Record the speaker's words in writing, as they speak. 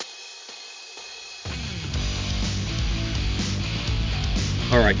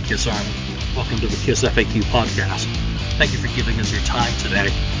right, Kiss Army. Welcome to the Kiss FAQ podcast. Thank you for giving us your time today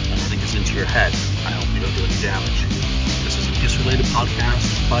and letting us into your head. I hope we don't do any damage. This is a Kiss-related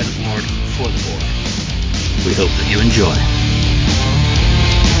podcast by the board, for the board. We hope that you enjoy.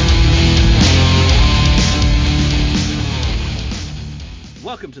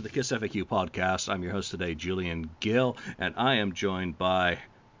 Welcome to the Kiss FAQ podcast. I'm your host today, Julian Gill, and I am joined by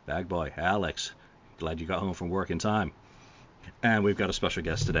Bag Boy Alex. Glad you got home from work in time. And we've got a special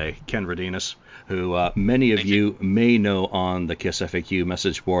guest today, Ken Rodinas, who many of you may know on the Kiss FAQ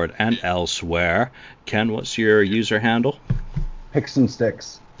message board and elsewhere. Ken, what's your user handle? Picks and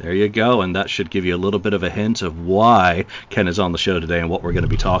Sticks. There you go, and that should give you a little bit of a hint of why Ken is on the show today and what we're going to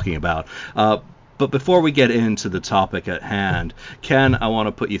be talking about. But before we get into the topic at hand, Ken, I want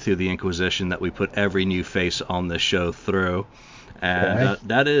to put you through the Inquisition that we put every new face on this show through. And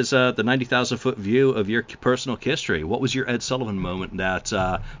that is the 90,000-foot view of your personal history. What was your Ed Sullivan moment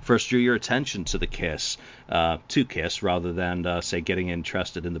that first drew your attention to the Kiss, to Kiss, rather than, say, getting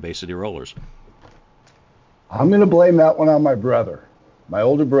interested in the Bay City Rollers? I'm going to blame that one on my brother. My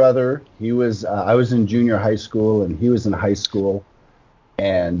older brother, he was, I was in junior high school, and he was in high school.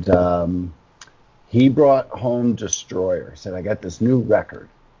 And he brought home Destroyer. He said, I got this new record.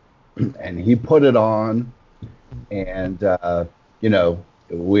 And he put it on, and... you know,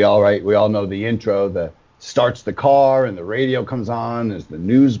 we all know the intro, the starts the car and the radio comes on, there's the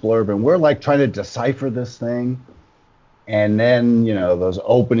news blurb, and we're like trying to decipher this thing. And then, you know, those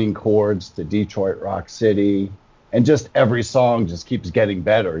opening chords to Detroit Rock City, and just every song just keeps getting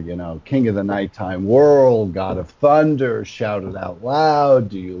better, you know. King of the Nighttime World, God of Thunder, Shout It Out Loud,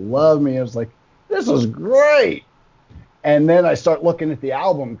 Do You Love Me? I was like, this is great. And then I start looking at the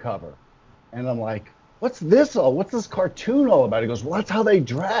album cover, and I'm like, what's this cartoon all about? He goes, well, that's how they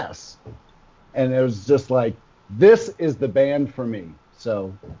dress. And it was just like, this is the band for me.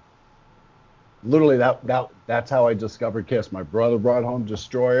 So literally that's how I discovered Kiss. My brother brought home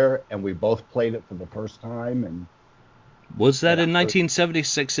Destroyer, and we both played it for the first time. And was that in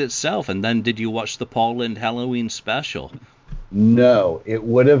 1976 itself? And then did you watch the Paul Lynde Halloween special? No, it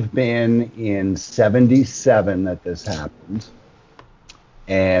would have been in 77 that this happened.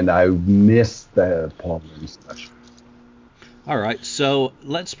 And I missed the Paul Lynde special. All right, so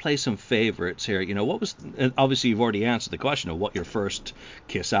let's play some favorites here. You know, what was, obviously you've already answered the question of what your first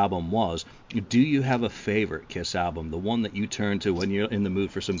Kiss album was. Do you have a favorite Kiss album, the one that you turn to when you're in the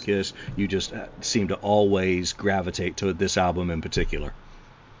mood for some Kiss? You just seem to always gravitate to this album in particular.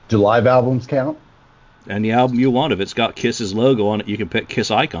 Do live albums count? Any album you want. If it's got Kiss's logo on it, you can pick Kiss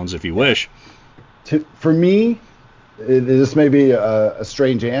icons if you wish. For me, this may be a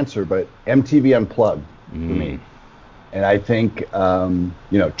strange answer, but MTV Unplugged for me. And I think,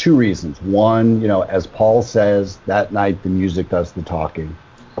 you know, two reasons. One, you know, as Paul says, that night the music does the talking.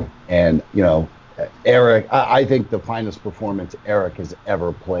 And, you know, Eric, I think the finest performance Eric has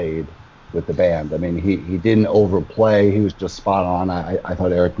ever played with the band. I mean, he didn't overplay. He was just spot on. I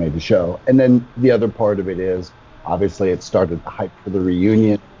thought Eric made the show. And then the other part of it is, obviously, it started the hype for the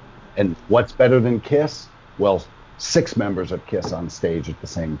reunion. And what's better than Kiss? Well, 6 members of Kiss on stage at the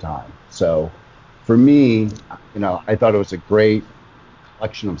same time. So for me, you know, I thought it was a great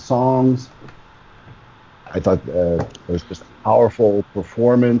collection of songs. I thought it was just a powerful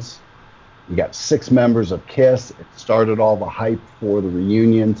performance. You got 6 members of Kiss. It started all the hype for the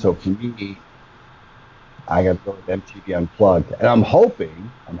reunion. So for me, I got to go with MTV Unplugged. And I'm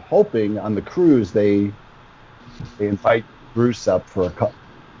hoping on the cruise they invite Bruce up for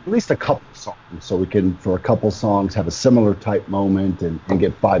at least a couple songs, so we can, for a couple songs, have a similar type moment and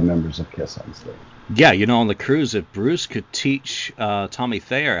get 5 members of Kiss on stage. Yeah, you know, on the cruise, if Bruce could teach Tommy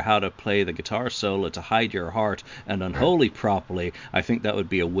Thayer how to play the guitar solo to Hide Your Heart and Unholy properly, I think that would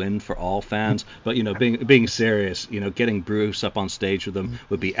be a win for all fans. But, you know, being serious, you know, getting Bruce up on stage with them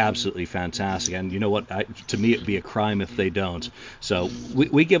would be absolutely fantastic. And you know what? To me, it'd be a crime if they don't. So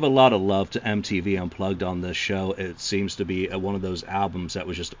we give a lot of love to MTV Unplugged on this show. It seems to be one of those albums that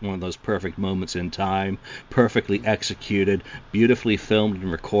was just one of those perfect moments in time, perfectly executed, beautifully filmed and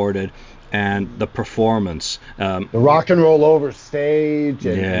recorded. And the performance, the rock and roll over stage,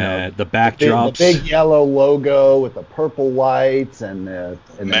 and yeah, you know, the backdrops, the big yellow logo with the purple whites, and the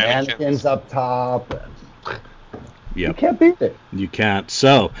mannequins up top. Yep. You can't beat it. You can't.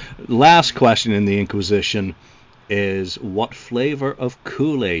 So, last question in the Inquisition is, what flavor of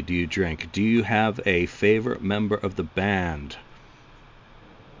Kool-Aid do you drink? Do you have a favorite member of the band?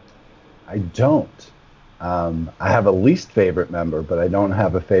 I don't. I have a least favorite member, but I don't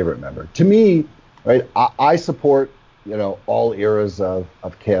have a favorite member. To me, right, I support, you know, all eras of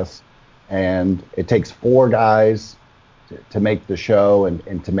Kiss, and it takes 4 guys to make the show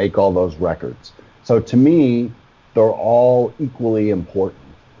and to make all those records. So to me, they're all equally important.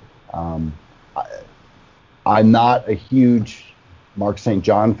 I'm not a huge Mark St.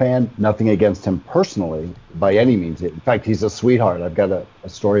 John fan. Nothing against him personally by any means. In fact, he's a sweetheart. I've got a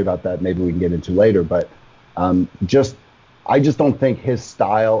story about that maybe we can get into later. But I just don't think his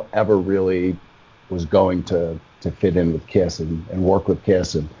style ever really was going to fit in with Kiss and work with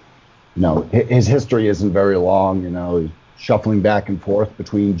Kiss. And, his history isn't very long. He's shuffling back and forth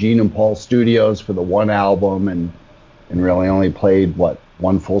between Gene and Paul Studios for the one album and really only played,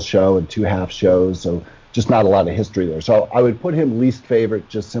 one full show and 2 half shows. So just not a lot of history there. So I would put him least favorite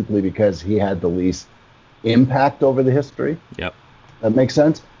just simply because he had the least impact over the history. Yep. That makes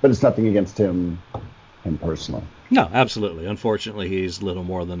sense? But it's nothing against him personally. No, absolutely. Unfortunately, he's little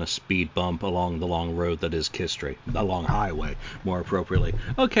more than a speed bump along the long road that is Kisstry, the long highway, more appropriately.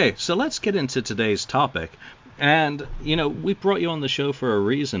 Okay, so let's get into today's topic. And, we brought you on the show for a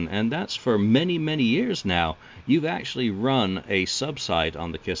reason, and that's for many, many years now. You've actually run a subsite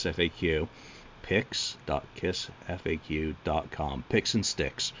on the Kiss FAQ, picks.kissfaq.com, picks and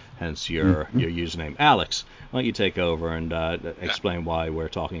sticks, hence your username. Alex, why don't you take over and explain why we're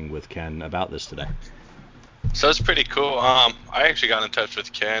talking with Ken about this today? So it's pretty cool. I actually got in touch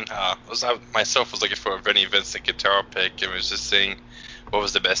with Ken. I myself was looking for a Vinnie Vincent guitar pick and was just seeing what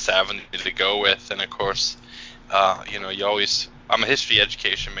was the best avenue to go with. And of course, you always, I'm a history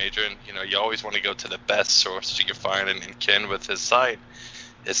education major, and you always want to go to the best source you can find. And Ken, with his site,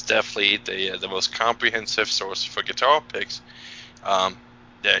 it's definitely the most comprehensive source for guitar picks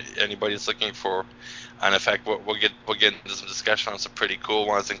that anybody's looking for. And in fact, we'll get into some discussion on some pretty cool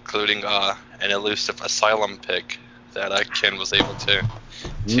ones, including an elusive Asylum pick that Ken was able to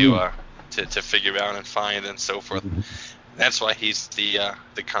figure out and find and so forth. That's why he's the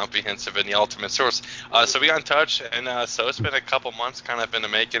comprehensive and the ultimate source. So we got in touch, and so it's been a couple months kind of in the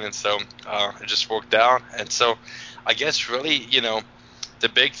making, and so it just worked out. And so I guess really, the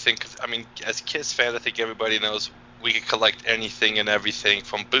big thing, 'cause, as Kiss fans, I think everybody knows we can collect anything and everything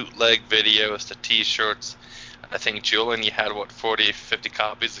from bootleg videos to T-shirts. I think, Julian, you had, 40, 50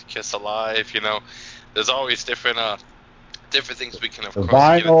 copies of Kiss Alive, There's always different things we can, of the course,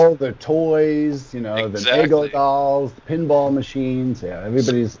 vinyl, the toys, Exactly. the Lego dolls, the pinball machines. Yeah,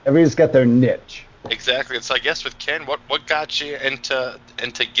 everybody's got their niche. Exactly. And so I guess with Ken, what got you into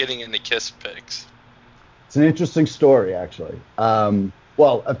getting into Kiss picks? It's an interesting story, actually.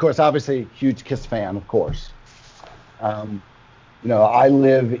 Well, of course, obviously, huge Kiss fan, of course. I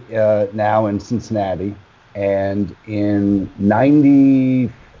live now in Cincinnati, and in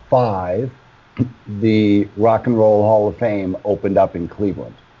 '95, the Rock and Roll Hall of Fame opened up in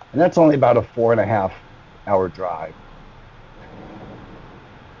Cleveland. And that's only about a 4.5-hour drive.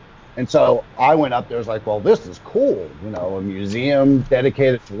 And so I went up there, was like, well, this is cool. A museum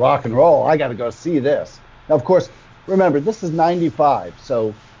dedicated to rock and roll. I got to go see this. Now, of course, remember, this is '95,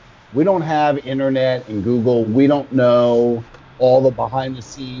 so we don't have internet and Google. We don't know all the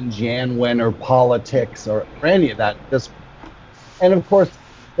behind-the-scenes Jan Wenner politics or any of that. And, of course,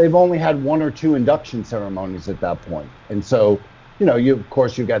 they've only had 1 or 2 induction ceremonies at that point. And so, you've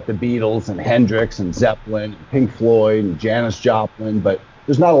got the Beatles and Hendrix and Zeppelin and Pink Floyd and Janis Joplin, but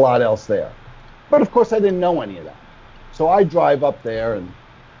there's not a lot else there. But, of course, I didn't know any of that. So I drive up there, and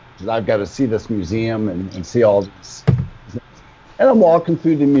I've got to see this museum and see all these. And I'm walking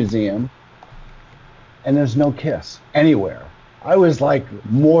through the museum, and there's no Kiss anywhere. I was like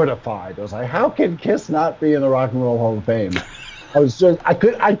mortified. I was like, how can Kiss not be in the Rock and Roll Hall of Fame?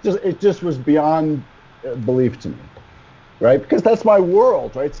 It just was beyond belief to me, right? Because that's my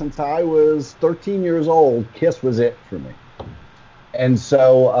world, right? Since I was 13 years old, Kiss was it for me. And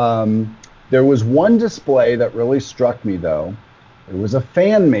so there was one display that really struck me, though. It was a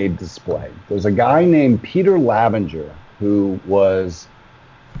fan-made display. There's a guy named Peter Lavinger, who was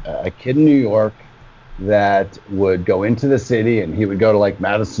a kid in New York that would go into the city, and he would go to like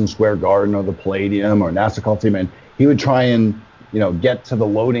Madison Square Garden or the Palladium or Nassau Coliseum, and he would try and get to the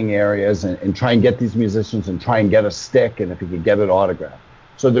loading areas and try and get these musicians and try and get a stick, and if he could get it autographed.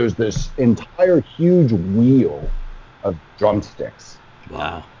 So there's this entire huge wheel of drumsticks.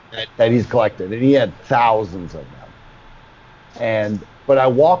 Wow. That he's collected, and he had thousands of them. But I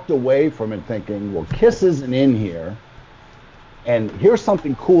walked away from it thinking, well, Kiss isn't in here. And here's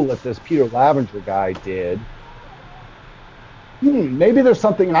something cool that this Peter Lavinger guy did. Maybe there's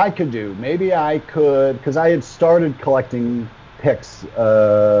something I could do. Maybe I could, because I had started collecting picks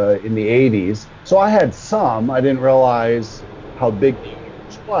in the 80s. So I had some. I didn't realize how big the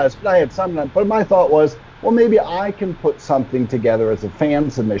universe was, but I had some. But my thought was, well, maybe I can put something together as a fan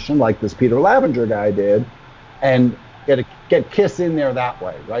submission like this Peter Lavinger guy did. And get Kiss in there that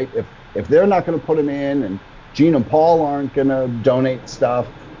way, right? If they're not going to put them in, and Gene and Paul aren't going to donate stuff,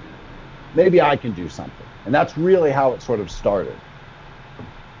 maybe I can do something. And that's really how it sort of started.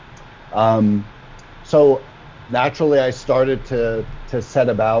 So naturally, I started to set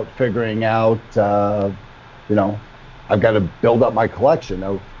about figuring out, I've got to build up my collection.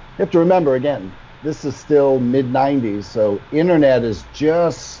 Now, you have to remember, again, this is still mid-90s, so internet is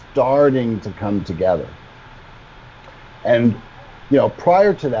just starting to come together. And,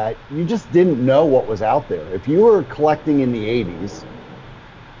 prior to that, you just didn't know what was out there. If you were collecting in the 80s,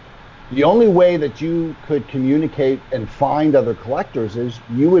 the only way that you could communicate and find other collectors is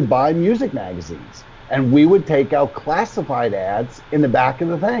you would buy music magazines. And we would take out classified ads in the back of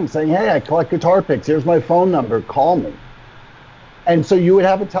the thing saying, hey, I collect guitar picks. Here's my phone number. Call me. And so you would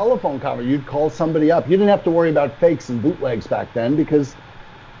have a telephone conversation. You'd call somebody up. You didn't have to worry about fakes and bootlegs back then because,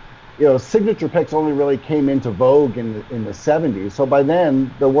 signature picks only really came into vogue in the 70s. So by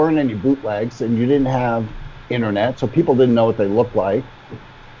then, there weren't any bootlegs and you didn't have internet. So people didn't know what they looked like.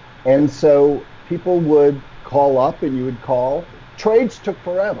 And so people would call up and you would call. Trades took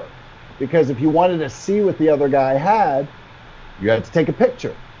forever because if you wanted to see what the other guy had, you had to take a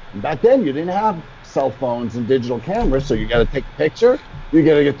picture. And back then you didn't have cell phones and digital cameras, so you got to take a picture. You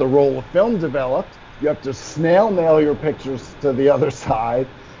got to get the roll of film developed. You have to snail mail your pictures to the other side.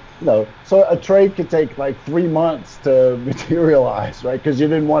 So a trade could take like 3 months to materialize, right? Because you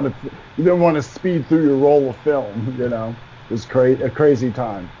didn't want to speed through your roll of film. It was a crazy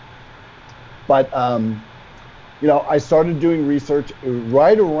time. But, I started doing research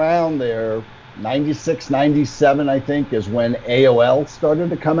right around there. 96, 97, I think, is when AOL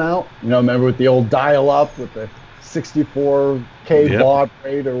started to come out. Remember with the old dial-up with the 64K baud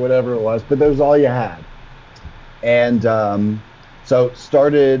rate or whatever it was. But that was all you had. And so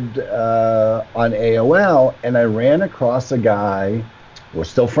started on AOL, and I ran across a guy. We're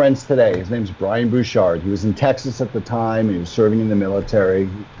still friends today. His name's Brian Bouchard. He was in Texas at the time. He was serving in the military.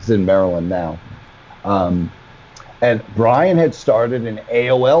 He's in Maryland now. And Brian had started an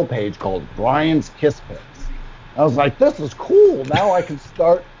AOL page called Brian's Kiss Picks. I was like, this is cool. Now I can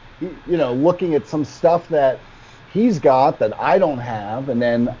start, looking at some stuff that he's got that I don't have. And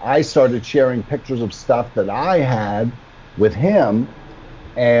then I started sharing pictures of stuff that I had with him.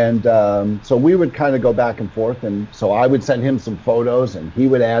 And so we would kind of go back and forth. And so I would send him some photos and he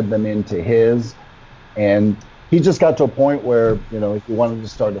would add them into his. And he just got to a point where, he wanted to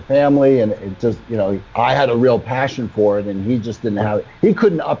start a family, and it just, I had a real passion for it, and he just didn't have it. He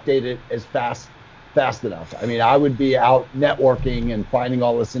couldn't update it as fast enough. I mean, I would be out networking and finding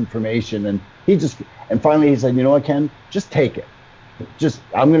all this information, and finally he said, you know what, Ken, just take it.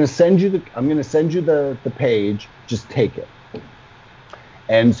 I'm going to send you the page. Just take it.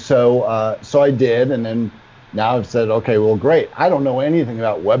 And so I did, and then now I've said, okay, well, great. I don't know anything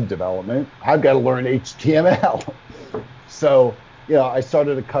about web development. I've got to learn HTML. So, I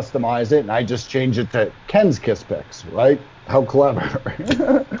started to customize it, and I just changed it to Ken's Kiss Picks, right? How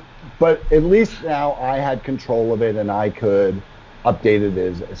clever. But at least now I had control of it, and I could update it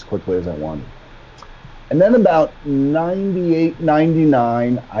as quickly as I wanted. And then about 98,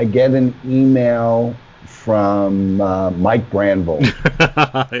 99, I get an email from Mike Granville.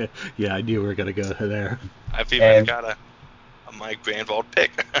 Yeah, I knew we were going to go there. I've even got a Mike Granville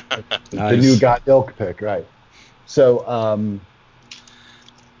pick. The new Got Ilk pick, right. So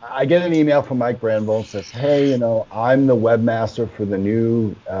I get an email from Mike Granville and says, hey, I'm the webmaster for the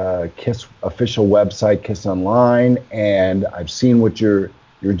new Kiss official website, Kiss Online, and I've seen what you're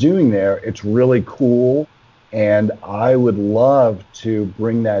doing there. It's really cool, and I would love to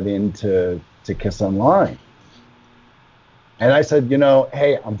bring that into Kiss Online. And I said,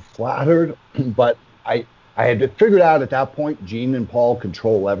 hey, I'm flattered, but I had figured out at that point, Gene and Paul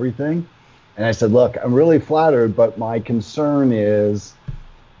control everything. And I said, look, I'm really flattered, but my concern is,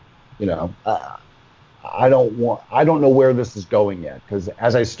 I don't know where this is going yet. Because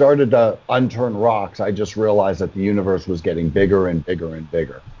as I started to unturn rocks, I just realized that the universe was getting bigger and bigger and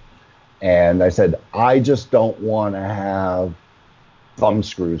bigger. And I said, I just don't want to have thumb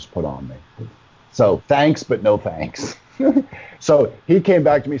screws put on me. So thanks, but no thanks. So he came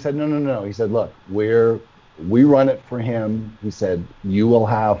back to me and said, no. He said, look, we run it for him. He said, you will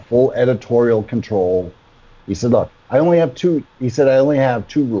have full editorial control. He said, look, I only have two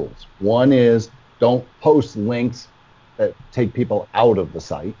rules. One is don't post links that take people out of the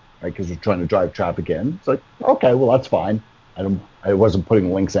site, right? Because you're trying to drive traffic in. It's like, okay, well, that's fine. I wasn't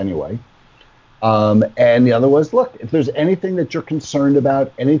putting links anyway. And the other was, look, if there's anything that you're concerned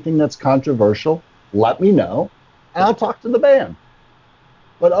about, anything that's controversial, let me know, and I'll talk to the band.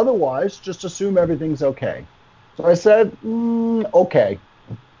 But otherwise, just assume everything's okay. So I said, okay,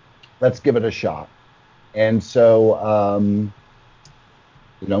 let's give it a shot. And so,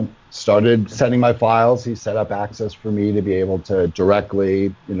 started sending my files. He set up access for me to be able to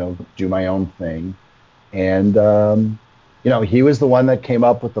directly, do my own thing. And, he was the one that came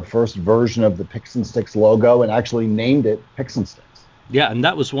up with the first version of the Pix and Sticks logo and actually named it Pix and Sticks. Yeah, and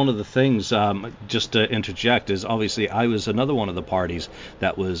that was one of the things, just to interject, is obviously I was another one of the parties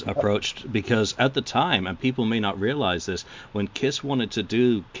that was approached because at the time, and people may not realize this, when KISS wanted to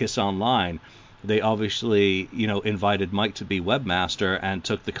do KISS Online, they obviously, invited Mike to be webmaster and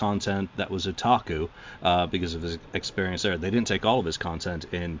took the content that was otaku because of his experience there. They didn't take all of his content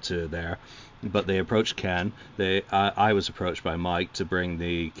into there, but they approached Ken. I was approached by Mike to bring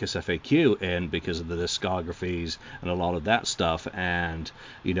the KISS FAQ in because of the discographies and a lot of that stuff, and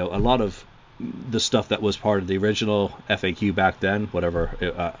a lot of the stuff that was part of the original FAQ back then,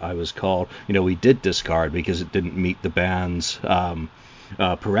 whatever I was called, we did discard because it didn't meet the band's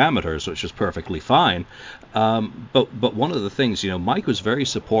parameters, which was perfectly fine. But one of the things, Mike was very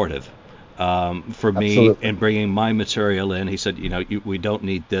supportive for me Absolutely. in bringing my material in. He said, we don't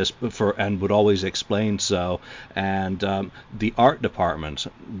need this, and would always explain so. And the art department,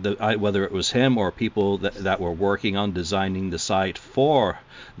 whether it was him or people that were working on designing the site for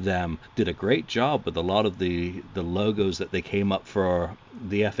them, did a great job with a lot of the logos that they came up for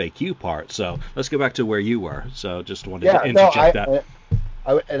the FAQ part. So let's go back to where you were. So just wanted to interject that.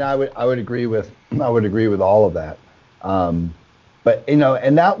 I would agree with all of that. But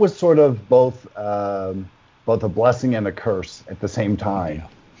and that was sort of both a blessing and a curse at the same time.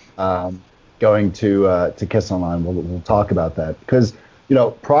 Yeah. Going to KISS Online, we'll talk about that because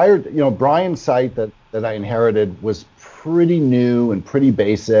prior, Brian's site that I inherited was pretty new and pretty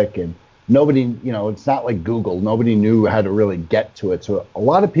basic, and nobody, it's not like Google. Nobody knew how to really get to it, so a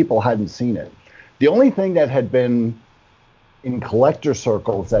lot of people hadn't seen it. The only thing that had been in collector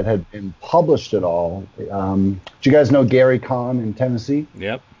circles that had been published at all. Do you guys know Gary Kahn in Tennessee?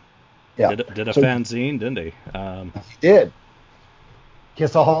 Yep. Yeah. Did a fanzine, didn't he? He did.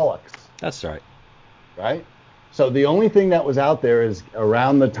 Kissaholics. That's right. Right? So the only thing that was out there is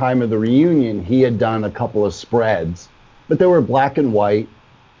around the time of the reunion, he had done a couple of spreads, but they were black and white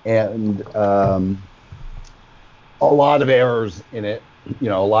and a lot of errors in it, a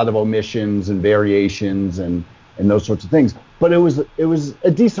lot of omissions and variations and those sorts of things. But it was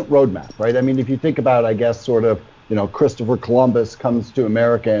a decent roadmap, right? I mean, if you think about, I guess, sort of, Christopher Columbus comes to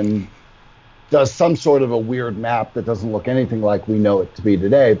America and does some sort of a weird map that doesn't look anything like we know it to be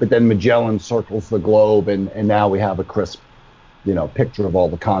today. But then Magellan circles the globe, and now we have a crisp, picture of all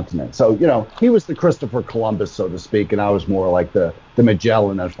the continents. So, he was the Christopher Columbus, so to speak, and I was more like the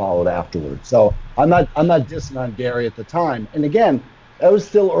Magellan that followed afterwards. So I'm not dissing on Gary at the time. And again, that was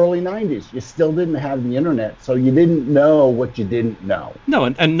still early 90s. You still didn't have the internet, so you didn't know what you didn't know. No,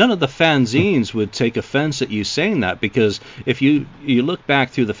 and none of the fanzines would take offense at you saying that, because if you look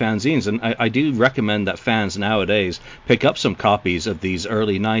back through the fanzines, and I do recommend that fans nowadays pick up some copies of these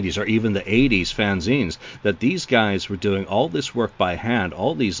early 90s or even the 80s fanzines, that these guys were doing all this work by hand,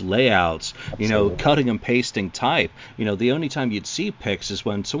 all these layouts, Absolutely. Cutting and pasting type. The only time you'd see pics is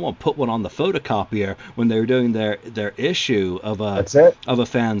when someone put one on the photocopier when they were doing their issue of a That's it. of a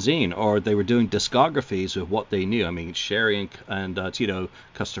fanzine, or they were doing discographies with what they knew. I mean, Sherry and Tito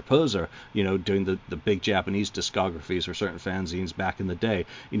Custer-Poser, doing the big Japanese discographies for certain fanzines back in the day.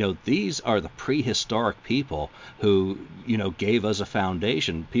 These are the prehistoric people who, gave us a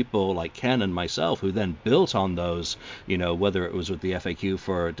foundation. People like Ken and myself who then built on those, whether it was with the FAQ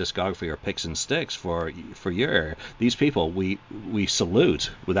for discography or Pix and Sticks for your area. These people we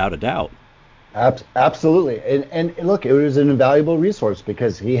salute without a doubt. Absolutely. And look, it was an invaluable resource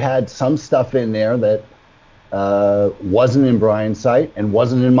because he had some stuff in there that wasn't in Brian's site and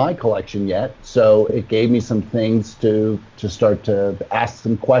wasn't in my collection yet. So it gave me some things to start to ask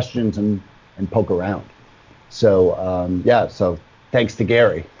some questions and poke around. So, so thanks to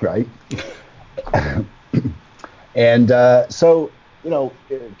Gary, right? And so,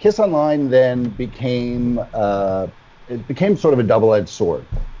 KISS Online then became sort of a double-edged sword.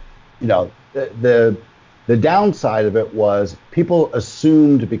 The downside of it was people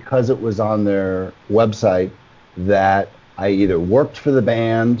assumed because it was on their website that I either worked for the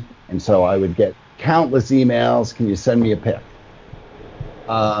band, and so I would get countless emails, can you send me a pic?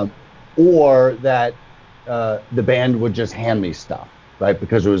 Or that the band would just hand me stuff, right,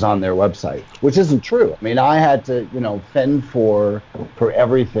 because it was on their website, which isn't true. I mean, I had to, fend for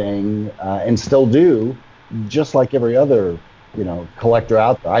everything and still do, just like every other collector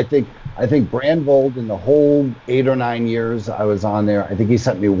out there. I think Brandvold, in the whole 8 or 9 years I was on there, I think he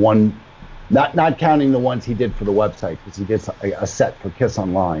sent me one Not counting the ones he did for the website, because he did a set for Kiss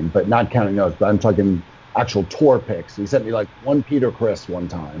Online, but not counting those. But I'm talking actual tour picks. He sent me like one Peter Criss one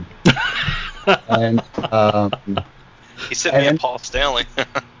time, and he sent me a Paul Stanley.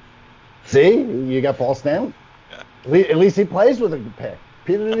 See, you got Paul Stanley. Yeah. At least he plays with a pick.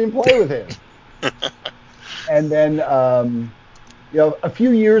 Peter didn't even play with him. And then, a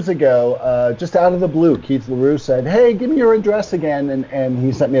few years ago, just out of the blue, Keith LaRue said, "Hey, give me your address again," and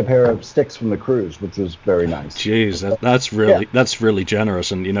he sent me a pair of sticks from the cruise, which was very nice. Jeez, that's really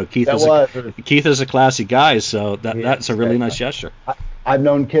generous, and Keith is a classy guy, so that's a really nice gesture. I've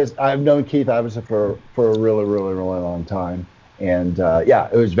known Keith obviously for a really, really, really long time, and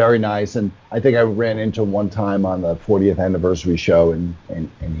it was very nice. And I think I ran into him one time on the 40th anniversary show, and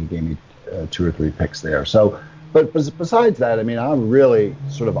he gave me 2 or 3 picks there. So. But besides that, I mean, I'm really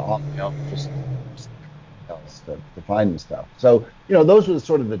sort of on the up for else to find this stuff. So, those were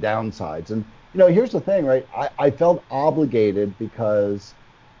sort of the downsides. And, here's the thing, right? I felt obligated, because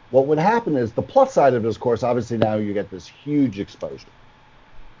what would happen is the plus side of it is, of course, obviously now you get this huge exposure.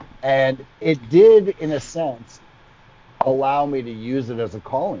 And it did, in a sense, allow me to use it as a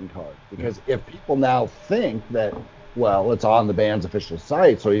calling card. Because if people now think that, well, it's on the band's official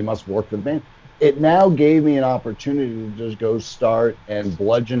site, so you must work for the band, it now gave me an opportunity to just go start and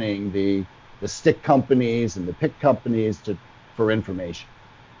bludgeoning the stick companies and the pick companies for information,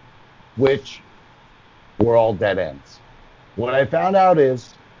 which were all dead ends. What I found out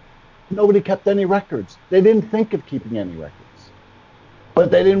is nobody kept any records. They didn't think of keeping any records, but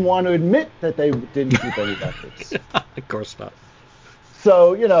they didn't want to admit that they didn't keep any records. Of course not.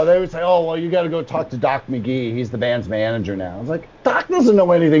 So, they would say, "Oh, well, you got to go talk to Doc McGee. He's the band's manager now." I was like, Doc doesn't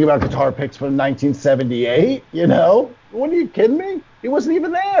know anything about guitar picks from 1978, What, are you kidding me? He wasn't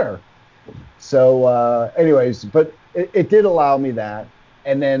even there. So, anyways, but it did allow me that.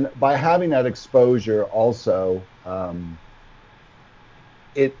 And then by having that exposure also,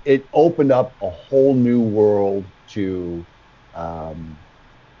 it opened up a whole new world to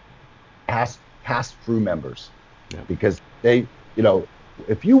past crew members. Yeah. Because they...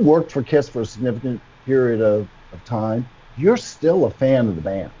 if you worked for Kiss for a significant period of time, you're still a fan of the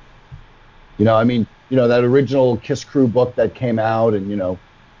band. That original Kiss Crew book that came out, and,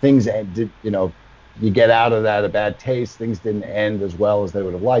 things did, you get out of that a bad taste. Things didn't end as well as they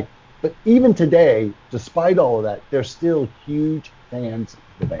would have liked. But even today, despite all of that, they're still huge fans of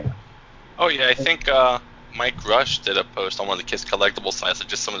the band. Oh, yeah, I think Mike Rush did a post on one of the Kiss collectible sites of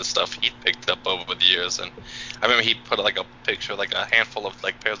just some of the stuff he picked up over the years, and I remember he put like a picture, like a handful of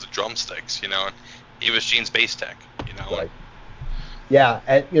like pairs of drumsticks, and he was Gene's bass tech, Right. Yeah,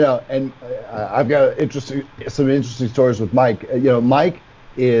 and I've got some interesting stories with Mike. Mike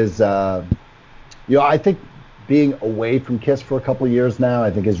is, I think being away from Kiss for a couple of years now, I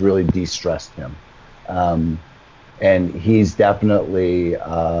think has really de-stressed him. And he's definitely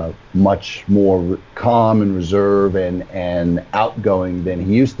much more calm and reserved and outgoing than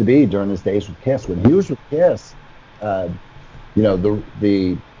he used to be during his days with Kiss. When he was with Kiss, the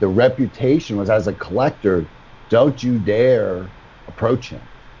reputation was, as a collector, don't you dare approach him,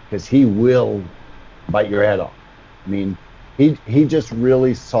 because he will bite your head off. I mean, he just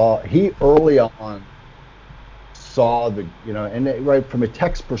really he early on saw and right from a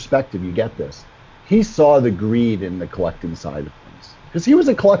text perspective, you get this. He saw the greed in the collecting side of things, because he was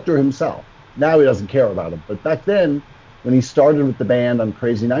a collector himself. Now he doesn't care about them. But back then, when he started with the band on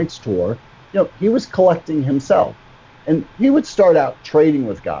Crazy Nights tour, he was collecting himself. And he would start out trading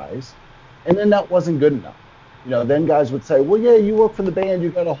with guys, and then that wasn't good enough. Then guys would say, "Well, yeah, you work for the band,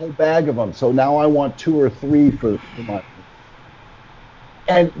 you got a whole bag of them, so now I want 2 or 3 for my..."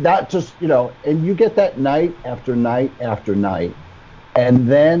 And that just, and you get that night after night after night. And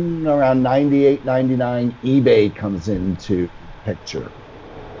then around 98, 99, eBay comes into picture.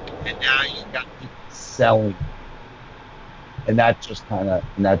 And now you got people selling. And that just kind of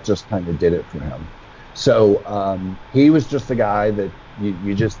did it for him. So he was just a guy that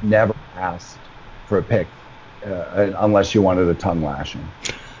you just never asked for a pick unless you wanted a tongue lashing.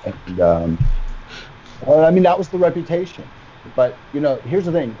 And that was the reputation. But here's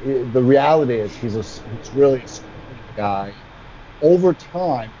the thing: the reality is he's really a guy. Over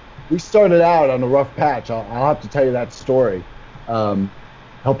time, we started out on a rough patch. I'll have to tell you that story. He'll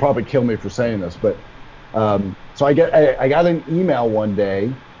probably kill me for saying this, but so I got an email one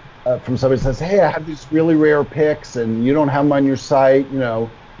day from somebody that says, "Hey, I have these really rare picks, and you don't have them on your site.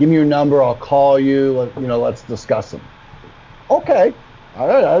 Give me your number. I'll call you. Let's discuss them." Okay, all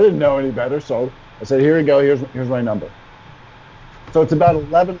right. I didn't know any better, so I said, "Here you go. Here's my number." So it's about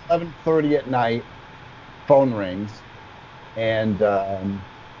 11:30 at night. Phone rings. And,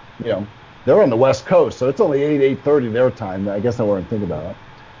 they're on the West Coast, so it's only 8:30 their time. I guess I weren't thinking about it.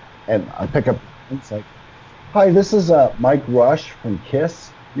 And I pick up, it's like, hi, this is Mike Rush from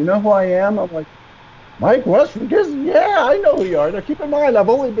KISS. You know who I am? I'm like, Mike Rush from KISS? Yeah, I know who you are. Now, keep in mind, I've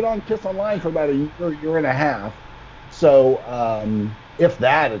only been on KISS Online for about a year and a half. So, if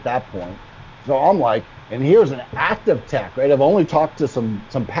that at that point. So I'm like, and here's an active tech, right? I've only talked to some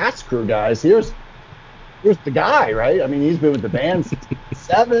past crew guys. Here's the guy, right? I mean, he's been with the band since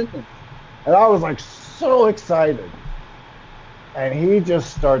 7. And I was like so excited. And he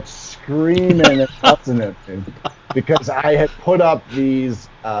just starts screaming and fussing at me because I had put up these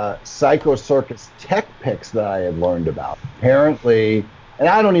Psycho Circus tech pics that I had learned about. Apparently, and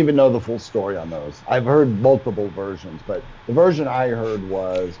I don't even know the full story on those. I've heard multiple versions, but the version I heard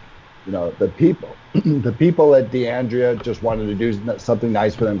was, the people at DeAndrea just wanted to do something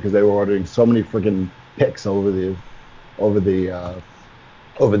nice for them because they were ordering so many freaking pics over the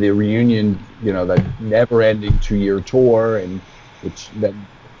reunion, that never-ending 2-year tour, and which then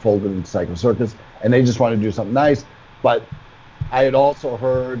folded into Psycho Circus, and they just wanted to do something nice. But I had also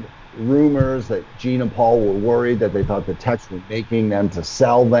heard rumors that Gene and Paul were worried that they thought the techs were making them to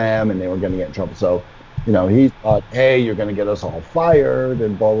sell them, and they were going to get in trouble. So, he thought, hey, you're going to get us all fired,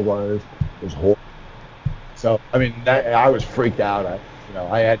 and blah, blah, blah. It was horrible. So, I mean, I was freaked out.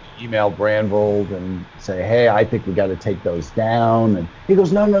 I had to email Brandvold and say, hey, I think we got to take those down. And he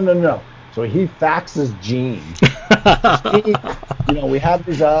goes, no. So he faxes Gene. Gene, we have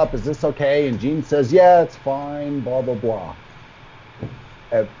these up. Is this okay? And Gene says, yeah, it's fine, blah, blah, blah.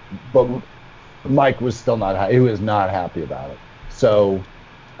 But Mike was still not happy. He was not happy about it. So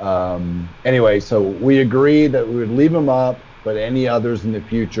anyway, so we agreed that we would leave him up, but any others in the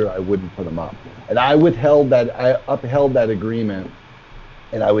future, I wouldn't put them up. And I upheld that agreement,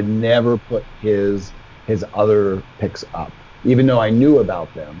 and I would never put his other picks up, even though I knew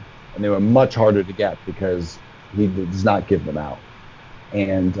about them, and they were much harder to get because he does not give them out.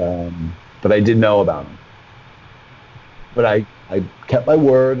 And but I did know about them. But I kept my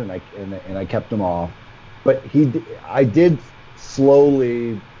word, and I kept them off. But I did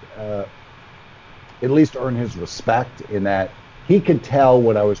slowly at least earn his respect in that he could tell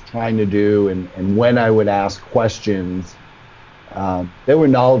what I was trying to do, and when I would ask questions, they were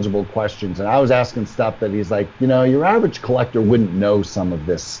knowledgeable questions, and I was asking stuff that he's like, your average collector wouldn't know some of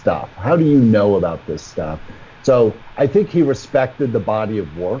this stuff. How do you know about this stuff? So I think he respected the body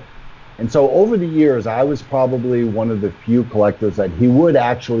of work. And so over the years, I was probably one of the few collectors that he would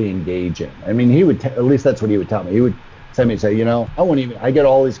actually engage in. I mean, he would, at least that's what he would tell me. He would send me and say, I get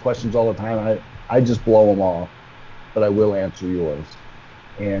all these questions all the time. I just blow them off, but I will answer yours.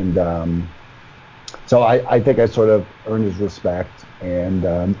 And so I think I sort of earned his respect. And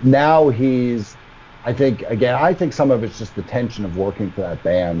now I think some of it's just the tension of working for that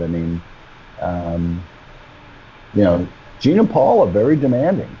band. I mean, Gene and Paul are very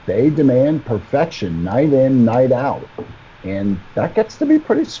demanding. They demand perfection night in, night out. And that gets to be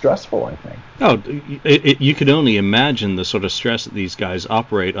pretty stressful, I think. Oh, you can only imagine the sort of stress that these guys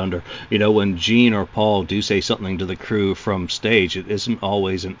operate under. When Gene or Paul do say something to the crew from stage, it isn't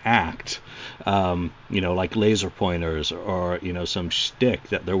always an act, like laser pointers or, some shtick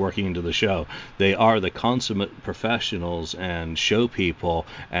that they're working into the show. They are the consummate professionals and show people,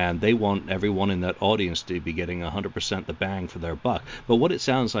 and they want everyone in that audience to be getting 100% the bang for their buck. But what it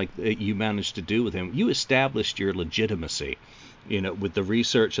sounds like you managed to do with him, you established your legitimacy, with the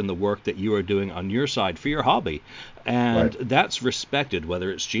research and the work that you are doing on your side for your hobby. And right. That's respected,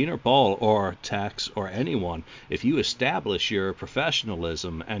 whether it's Gene or Paul or Tex or anyone. If you establish your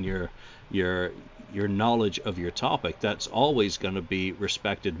professionalism and your knowledge of your topic, that's always going to be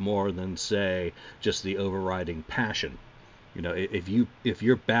respected more than, say, just the overriding passion. If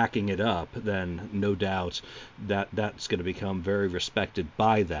you're backing it up, then no doubt that's going to become very respected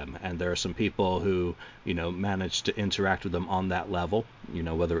by them. And there are some people who, manage to interact with them on that level,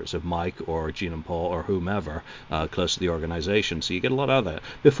 whether it's of Mike or Gene and Paul or whomever, close to the organization. So you get a lot out of that.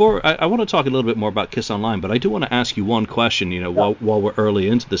 Before, I want to talk a little bit more about KISS Online, but I do want to ask you one question, while we're early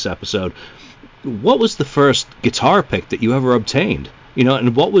into this episode. What was the first guitar pick that you ever obtained?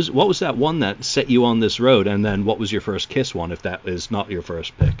 And what was that one that set you on this road? And then what was your first KISS one, if that is not your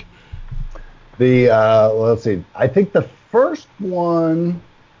first pick? Let's see. I think the first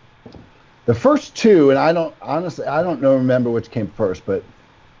two, and I don't remember which came first, but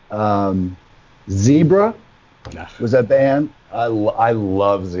Zebra was that band. I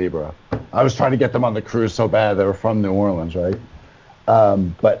love Zebra. I was trying to get them on the cruise so bad. They were from New Orleans, right?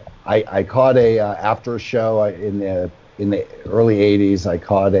 But I caught after a show in the early 80s, I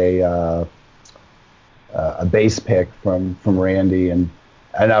caught a bass pick from Randy, and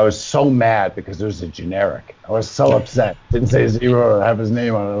And I was so mad because there's a generic. I was so upset. Didn't say zero or have his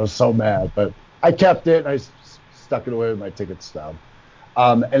name on it. I was so mad. But I kept it. I stuck it away with my ticket stub.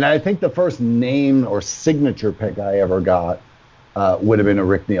 And I think the first name or signature pick I ever got would have been a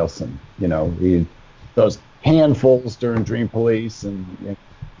Rick Nielsen. Those handfuls during Dream Police, and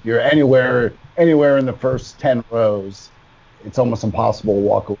you're anywhere in the first 10 rows, it's almost impossible to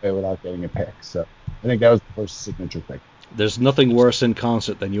walk away without getting a pick. So I think that was the first signature pick. There's nothing worse in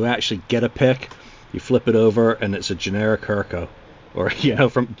concert than you actually get a pick, you flip it over, and it's a generic Herco. Or,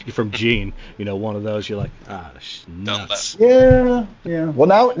 from Gene, one of those, you're like, nuts. Yeah.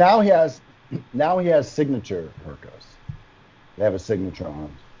 Well, now he has signature Hercos. They have a signature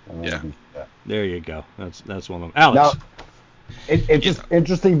on them. Yeah. There you go. That's one of them. Alex. Now, it's just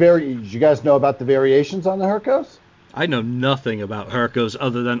interesting. You guys know about the variations on the Hercos? I know nothing about Hercos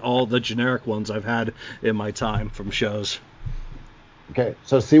other than all the generic ones I've had in my time from shows. Okay,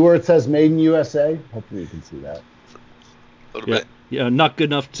 so see where it says "Made in USA"? Hopefully you can see that. A little bit. Yeah, not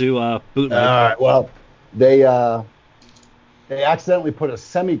good enough to bootleg. All right. Well, they accidentally put a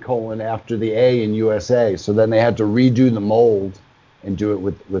semicolon after the A in USA, so then they had to redo the mold and do it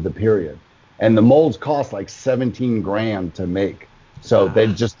with a period. And the molds cost like $17,000 to make, so they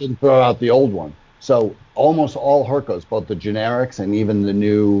just didn't throw out the old one. So almost all Hercos, both the generics and even the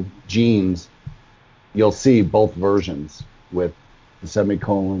new Genes, you'll see both versions with the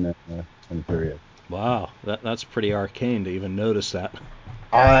semicolon and the period. Wow, that's pretty arcane to even notice that.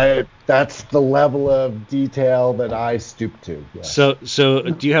 That's the level of detail that I stoop to. Yeah. So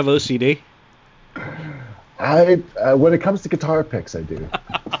do you have OCD? When it comes to guitar picks, I do.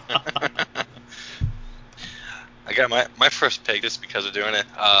 I got my first pick just because of doing it.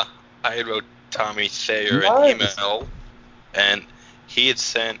 I wrote Tommy Thayer an email, and he had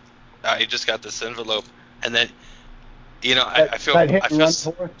sent. He just got this envelope, and then, I feel. That hit and run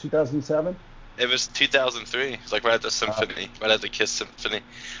tour, 2007. It was 2003. It's like right at the symphony, right at the Kiss Symphony,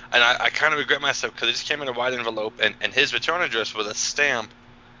 and I kind of regret myself because it just came in a white envelope, and his return address was a stamp,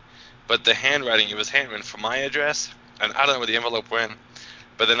 but the handwriting, it was handwritten for my address, and I don't know where the envelope went,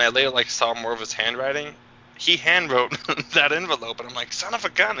 but then I later saw more of his handwriting. He handwrote that envelope, and I'm like, son of a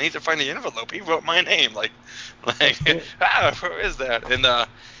gun, I need to find the envelope. He wrote my name, where is that? And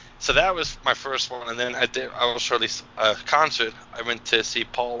so that was my first one, and then I was shortly a concert. I went to see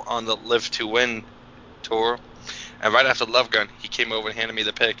Paul on the Live to Win tour, and right after Love Gun, he came over and handed me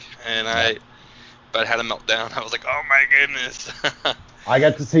the pick, and I had a meltdown. I was like, oh my goodness. I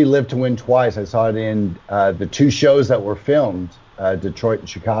got to see Live to Win twice. I saw it in the two shows that were filmed, Detroit and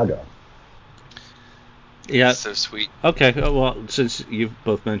Chicago. Yeah. So sweet. Okay, well, since you've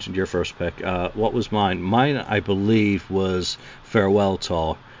both mentioned your first pick, what was mine? Mine, I believe, was Farewell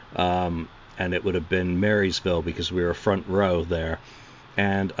Tour, and it would have been Marysville because we were front row there.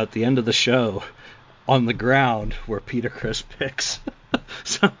 And at the end of the show, on the ground were Peter Criss picks.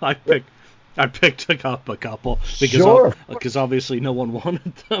 So I picked up a couple because obviously no one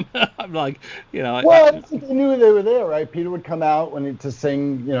wanted them. I'm like, Well, they knew they were there, right? Peter would come out to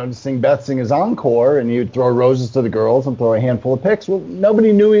sing Beth Sing his encore, and he would throw roses to the girls and throw a handful of picks. Well,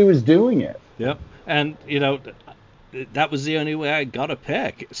 nobody knew he was doing it. Yep, and that was the only way I got a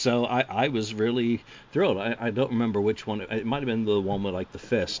pick. So I was really thrilled. I don't remember which one. It might have been the one with the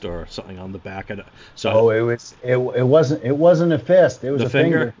fist or something on the back. It wasn't a fist. It was a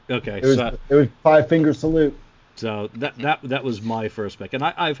finger. Okay, it was 5-finger salute. So that was my first pick, and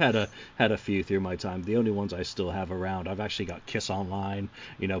I've had a few through my time. The only ones I still have around, I've actually got Kiss Online,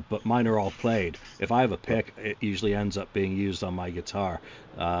 but mine are all played. If I have a pick, it usually ends up being used on my guitar.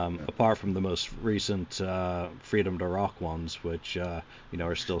 Apart from the most recent Freedom to Rock ones, which are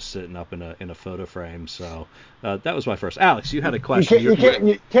still sitting up in a photo frame. So that was my first. Alex, you had a question. You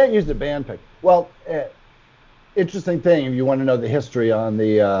can't use the band pick. Well, interesting thing. If you want to know the history on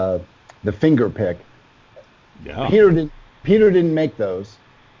the finger pick. Yeah. Peter didn't make those.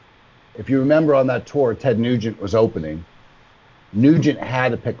 If you remember on that tour, Ted Nugent was opening. Nugent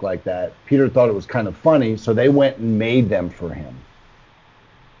had a pick like that. Peter thought it was kind of funny, so they went and made them for him.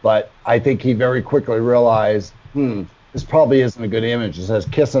 But I think he very quickly realized, this probably isn't a good image. It says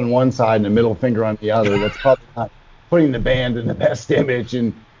Kiss on one side and a middle finger on the other. That's probably not putting the band in the best image.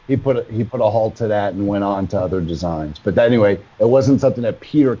 And he put a halt to that and went on to other designs. But anyway, it wasn't something that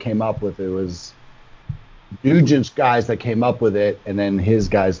Peter came up with. It was Nugent's guys that came up with it, and then his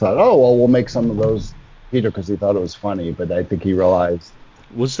guys thought, oh, well, we'll make some of those Peter because he thought it was funny. But I think he realized.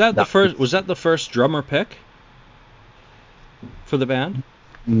 Was that the first drummer pick for the band?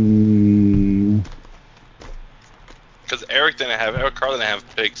 Because Eric Carr didn't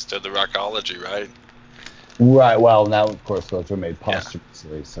have picks to the Rockology, right? Right. Well, now of course those were made Yeah.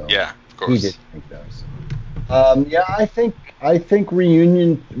 posthumously, so Yeah, of he course. didn't make those. Yeah, I think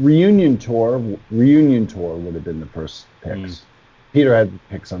reunion tour would have been the first picks. Peter had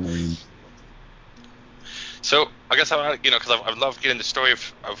picks on the reunion. So I guess because I've loved getting the story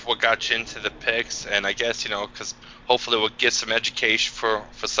of what got you into the picks, and I guess because hopefully we'll get some education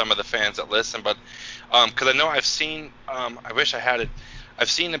for some of the fans that listen. But because I know I've seen, I wish I had it. I've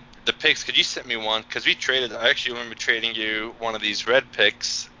seen the picks. Could you send me one? Because we traded. I actually remember trading you one of these red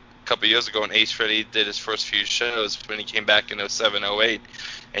picks a couple years ago when Ace Frehley did his first few shows when he came back in 07, 08,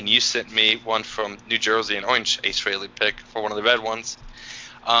 and you sent me one from New Jersey, an orange Ace Frehley pick for one of the red ones.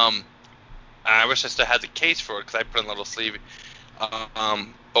 I wish I still had the case for it because I put in a little sleeve.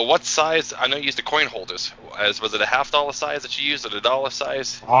 But what size? I know you used the coin holders. Was it a $50 size that you used, or the dollar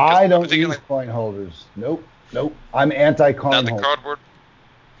size? I don't use coin holders. Nope. I'm anti-coin not the holder. cardboard.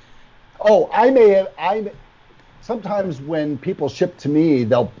 Oh, I may have. Sometimes when people ship to me,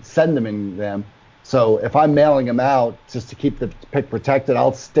 they'll send them in them. So if I'm mailing them out just to keep the pick protected,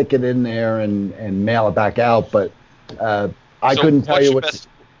 I'll stick it in there and mail it back out. But I couldn't tell you what.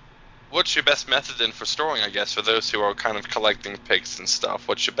 What's your best method then for storing? I guess for those who are kind of collecting picks and stuff,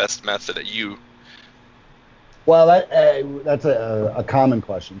 what's your best method that you? Well, that's a common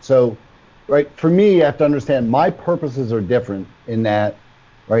question. So, right, for me, you have to understand my purposes are different in that,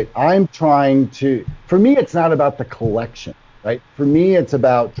 right, for me, it's not about the collection, right? For me, it's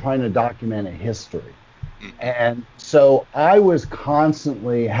about trying to document a history. Mm-hmm. And so I was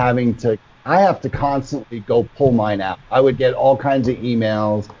constantly I have to constantly go pull mine out. I would get all kinds of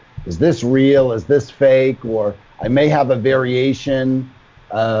emails. Is this real? Is this fake? Or I may have a variation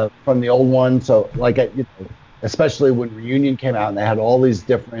from the old one. So like, especially when Reunion came out and they had all these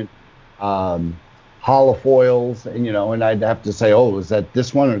different holofoils, and I'd have to say, oh, is that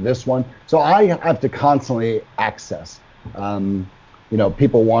this one or this one? So I have to constantly access.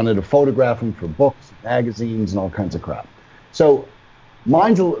 People wanted to photograph them for books, magazines, and all kinds of crap. So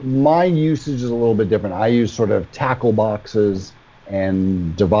my usage is a little bit different. I use sort of tackle boxes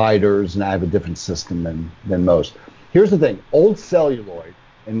and dividers, and I have a different system than most. Here's the thing: old celluloid,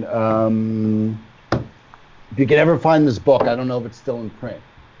 and if you can ever find this book, I don't know if it's still in print.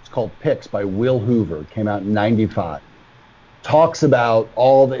 It's called Picks by Will Hoover. It came out in '95. Talks about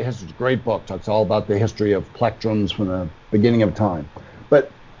all the history. It's a great book. Talks all about the history of plectrums from the beginning of time.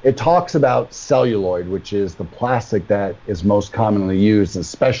 But it talks about celluloid, which is the plastic that is most commonly used,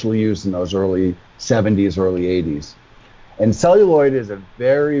 especially used in those early 70s, early 80s. And celluloid is a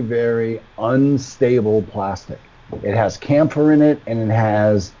very, very unstable plastic. It has camphor in it, and it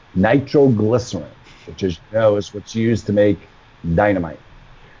has nitroglycerin, which, as you know, is what's used to make dynamite.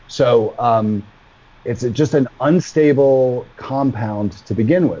 So it's just an unstable compound to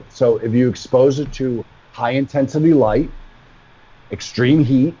begin with. So if you expose it to high-intensity light, extreme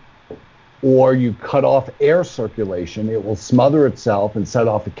heat, or you cut off air circulation, it will smother itself and set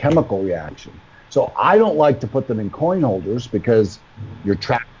off a chemical reaction. So I don't like to put them in coin holders because you're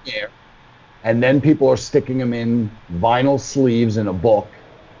trapping air, and then people are sticking them in vinyl sleeves in a book,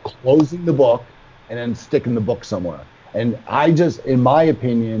 closing the book, and then sticking the book somewhere. And in my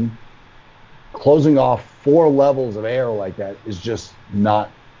opinion, closing off 4 levels of air like that is just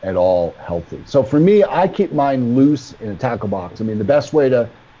not at all healthy. So for me, I keep mine loose in a tackle box. I mean, the best way to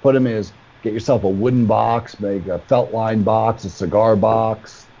put them is get yourself a wooden box, make a felt line box, a cigar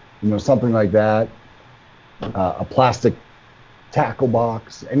box, something like that, a plastic tackle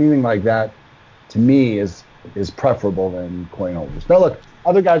box, anything like that, to me is preferable than coin holders. Now look,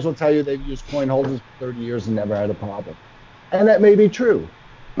 other guys will tell you they've used coin holders for 30 years and never had a problem. And that may be true,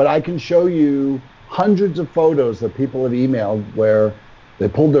 but I can show you hundreds of photos that people have emailed where they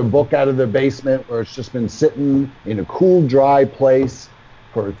pulled their book out of their basement where it's just been sitting in a cool, dry place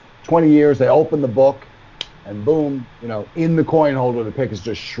for 20 years. They open the book, and boom, in the coin holder, the pick is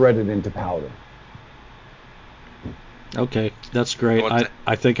just shredded into powder. Okay, that's great.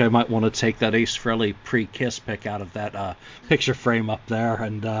 I think I might want to take that Ace Frehley pre-kiss pick out of that picture frame up there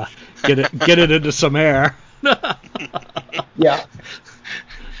and get it into some air. Yeah.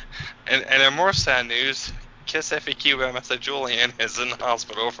 And in more sad news, Kiss FAQ Mr. Julian is in the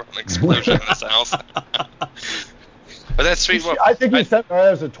hospital for an explosion in his house. But that's sweet. Well, I think you sent me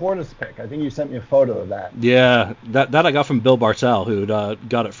as a tortoise pick. I think you sent me a photo of that. Yeah, that I got from Bill Bartel, who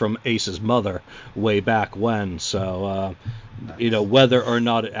got it from Ace's mother way back when. So, whether or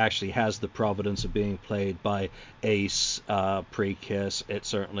not it actually has the providence of being played by Ace pre-Kiss, it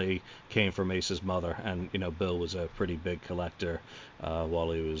certainly came from Ace's mother. And, Bill was a pretty big collector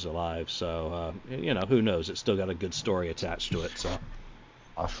while he was alive. So, who knows? It's still got a good story attached to it. So.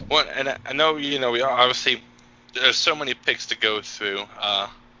 Awesome. Well, and I know, we obviously there's so many picks to go through. I'm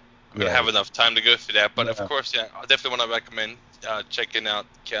gonna have enough time to go through that, but of course, yeah, I definitely want to recommend checking out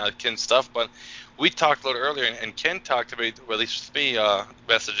Ken's stuff. But we talked a little earlier, and Ken talked about, or at least with me,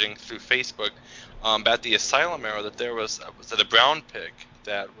 messaging through Facebook about the Asylum era, that there was it a brown pick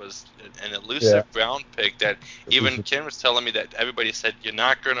that was an elusive brown pick that even Ken was telling me that everybody said you're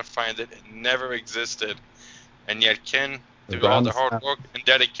not gonna find it, it never existed, and yet Ken, through all the hard work and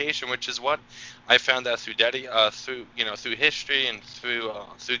dedication, which is what I found out through through history and through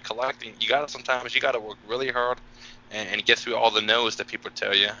collecting, sometimes you gotta work really hard and get through all the no's that people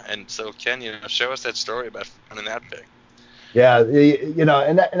tell you. And so Ken, show us that story about finding that pick. Yeah,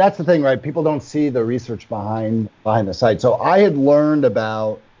 and that's the thing, right? People don't see the research behind the site. So I had learned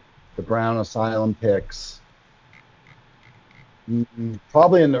about the Brown Asylum picks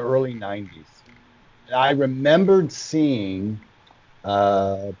probably in the early 90s. I remembered seeing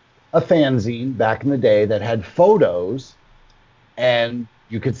a fanzine back in the day that had photos, and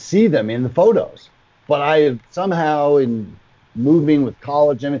you could see them in the photos. But I had somehow, in moving with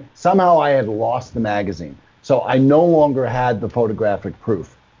college, somehow I had lost the magazine. So I no longer had the photographic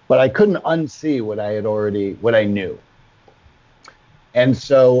proof. But I couldn't unsee what I knew. And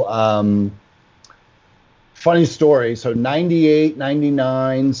so, funny story. So 98,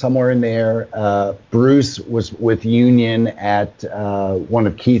 99, somewhere in there, Bruce was with Union at one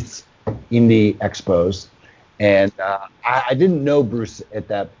of Keith's indie expos, and I didn't know Bruce at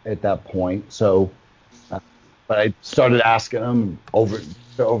that point. So, but I started asking him,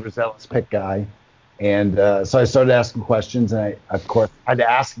 overzealous pick guy, and so I started asking questions, and I had to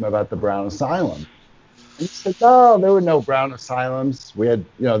ask him about the Brown Asylum. And he said, "No, there were no Brown Asylums. We had,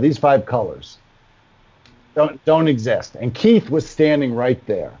 these 5 colors." Don't exist. And Keith was standing right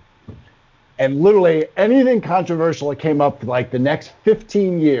there. And literally anything controversial that came up for like the next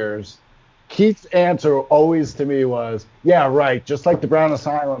 15 years, Keith's answer always to me was, "Yeah, right, just like the Brown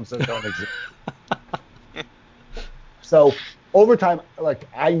Asylums that don't exist." So over time, like,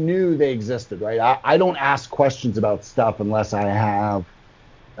 I knew they existed, right? I don't ask questions about stuff unless I have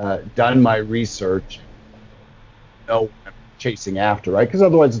done my research, know what I'm chasing after, right? Because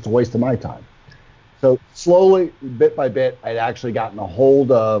otherwise it's a waste of my time. So slowly, bit by bit, I'd actually gotten a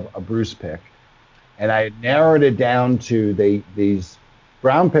hold of a Bruce pick, and I had narrowed it down to these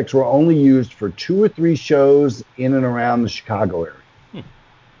brown picks were only used for 2 or 3 shows in and around the Chicago area.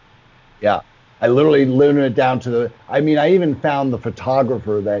 Yeah, I literally limited it down to I even found the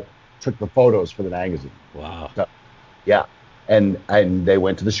photographer that took the photos for the magazine. Wow. So, yeah, and they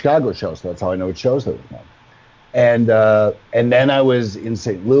went to the Chicago show, so that's how I know what shows they were from. And then I was in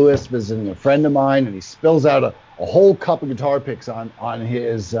St. Louis visiting a friend of mine, and he spills out a whole cup of guitar picks on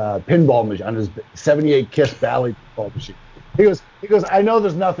his pinball machine, on his 78 Kiss Bally pinball machine. He goes, "I know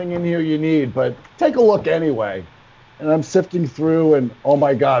there's nothing in here you need, but take a look anyway." And I'm sifting through, and oh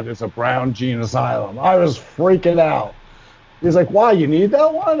my God, there's a Brown Jean Asylum. I was freaking out. He's like, "Why, you need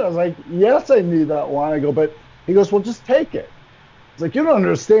that one?" I was like, "Yes, I need that one." I go, "But," he goes, "Well, just take it." He's like, "You don't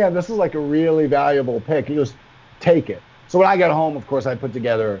understand. This is like a really valuable pick." He goes, "Take it." So when I got home, of course, I put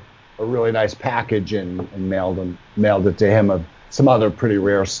together a really nice package and mailed it to him of some other pretty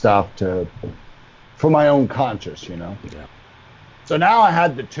rare stuff for my own conscience, Yeah. So now I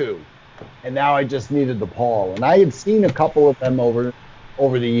had the 2, and now I just needed the Paul. And I had seen a couple of them over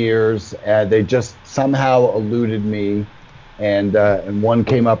the years. They just somehow eluded me, and one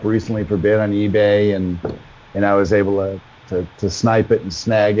came up recently for bid on eBay, and I was able to snipe it and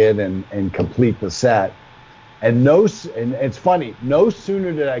snag it and complete the set. And it's funny, no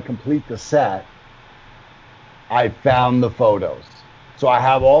sooner did I complete the set, I found the photos. So I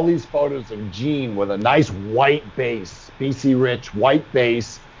have all these photos of Gene with a nice white base, BC Rich white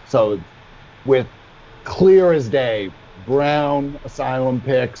base. So with clear as day, Brown Asylum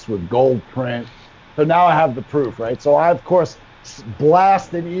picks with gold print. So now I have the proof, right? So I, of course,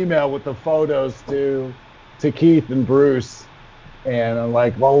 blast an email with the photos to Keith and Bruce. And I'm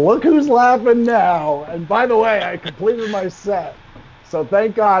like, "Well, look who's laughing now. And by the way, I completed my set." So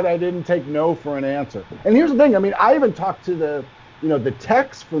thank God I didn't take no for an answer. And here's the thing. I even talked to the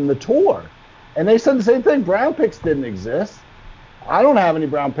techs from the tour, and they said the same thing. Brown picks didn't exist. I don't have any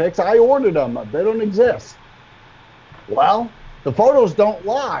brown picks. I ordered them. They don't exist. Well, the photos don't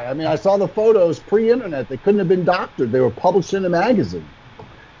lie. I saw the photos pre-internet. They couldn't have been doctored. They were published in a magazine.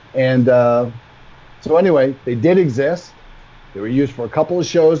 And so anyway, they did exist. They were used for a couple of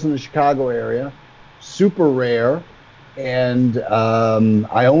shows in the Chicago area, super rare, and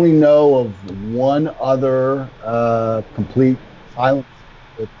I only know of one other complete silence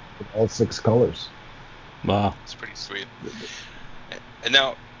with all 6 colors. Wow. It's pretty sweet. And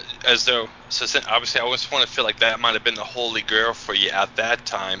now, Obviously I always want to feel like that might have been the holy grail for you at that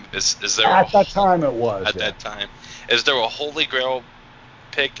time. Is there At that time, it was. At that time, is there a holy grail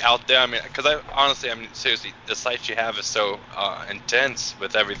pick out there? I mean, because seriously, the sites you have is so intense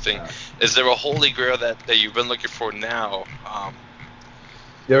with everything. Yeah. Is there a holy grail that you've been looking for now?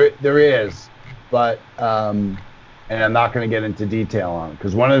 There is, but and I'm not going to get into detail on it,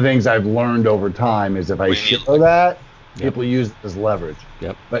 because one of the things I've learned over time is if I show that, people use it as leverage.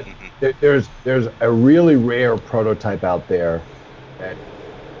 Yep. But there's a really rare prototype out there that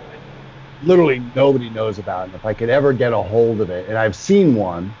literally nobody knows about. And if I could ever get a hold of it, and I've seen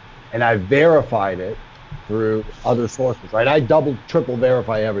one, and I've verified it through other sources, right? I double, triple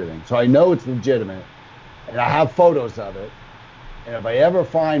verify everything. So I know it's legitimate, and I have photos of it. And if I ever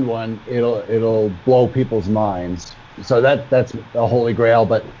find one, it'll blow people's minds. So that's the holy grail.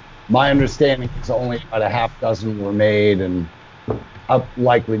 But my understanding is only about a half dozen were made, and I'll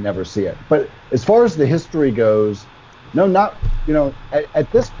likely never see it. But as far as the history goes, no, not,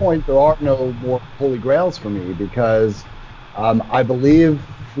 at this point, there are no more holy grails for me, because I believe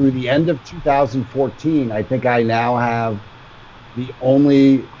through the end of 2014, I think I now have the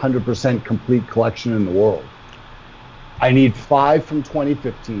only 100% complete collection in the world. I need 5 from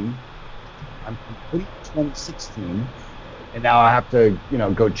 2015. I'm complete 2016, and now I have to,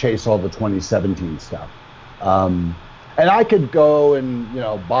 go chase all the 2017 stuff. And I could go and,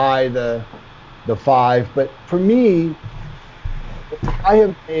 buy the 5, but for me, I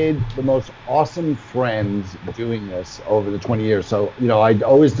have made the most awesome friends doing this over the 20 years. So, I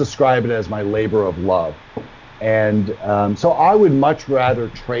always describe it as my labor of love. And so I would much rather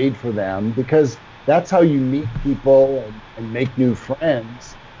trade for them, because that's how you meet people and make new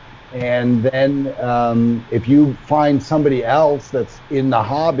friends. And then if you find somebody else that's in the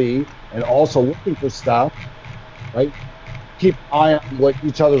hobby and also looking for stuff, right, keep an eye on what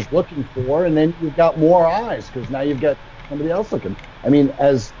each other's looking for, and then you've got more eyes, because now you've got somebody else looking. I mean,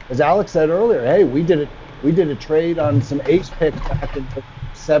 as Alex said earlier, hey, we did a trade on some ace picks back in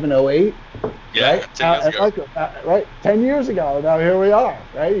 0708. Yeah, right? 10 years ago. Right, 10 years ago. Now here we are,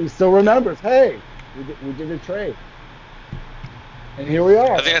 right? He still remembers, hey, we did a trade. And here we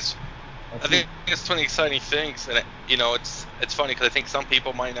are. I think it's 20 exciting things, and it's funny, because I think some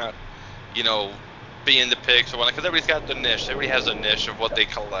people might not, be into picks or whatnot, because everybody's got the niche. Everybody has a niche of what they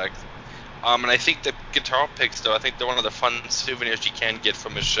collect. And I think the guitar picks, though, I think they're one of the fun souvenirs you can get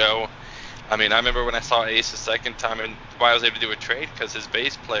from a show. I mean, I remember when I saw Ace the second time, and why I was able to do a trade, because his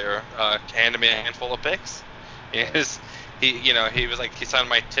bass player handed me a handful of picks. He was like, he signed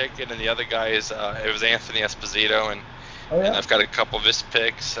my ticket, and the other guy it was Anthony Esposito, and I've got a couple of his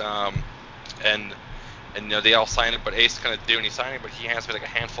picks, and they all signed it, but Ace couldn't do any signing, but he hands me like a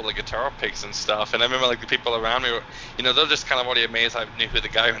handful of guitar picks and stuff. And I remember like the people around me were, they're just kind of already amazed I knew who the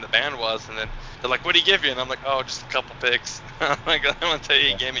guy in the band was, and then they're like, "What did he give you?" And I'm like, "Oh, just a couple picks." I'm like, "I'm gonna tell you,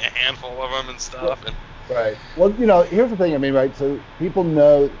 he gave me a handful of them and stuff." Right. Well, here's the thing. I mean, right. So people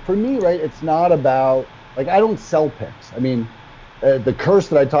know. For me, right, it's not about, like, I don't sell picks. I mean, the curse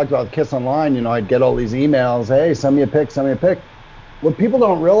that I talked about with Kiss Online. I'd get all these emails. Hey, send me a pick. Send me a pick. What people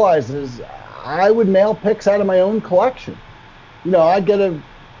don't realize is I would mail picks out of my own collection. I'd get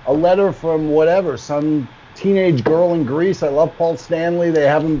a letter from whatever, some teenage girl in Greece. I love Paul Stanley. They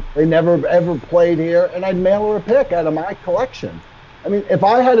never ever played here, and I'd mail her a pick out of my collection. I mean, if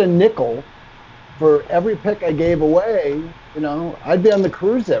I had a nickel for every pick I gave away, I'd be on the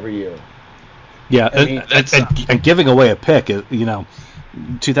cruise every year. Yeah, and giving away a pick,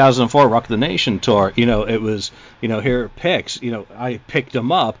 2004 Rock the Nation tour, it was, here are picks, I picked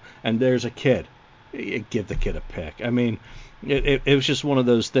them up, and there's a kid. You give the kid a pick. I mean, it was just one of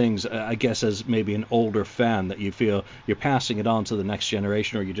those things, I guess, as maybe an older fan, that you feel you're passing it on to the next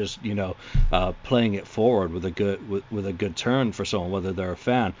generation, or you're just, playing it forward with a good turn for someone, whether they're a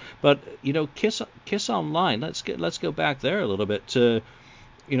fan. But, Kiss Online, let's go back there a little bit to,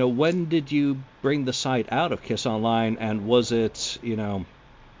 when did you bring the site out of Kiss Online, and was it,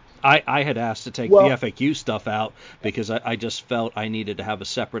 I had asked to take the FAQ stuff out because I just felt I needed to have a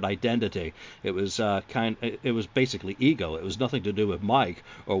separate identity. It was it was basically ego. It was nothing to do with Mike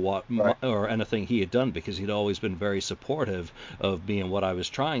or or anything he had done, because he'd always been very supportive of me and what I was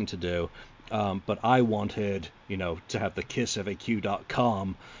trying to do. But I wanted, to have the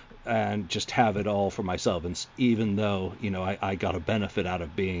KissFAQ.com and just have it all for myself. And even though, I got a benefit out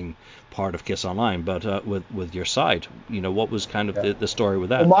of being part of Kiss Online, but with your site, what was kind of the story with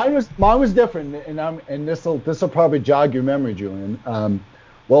that? Well, mine was different, and this will probably jog your memory, Julian.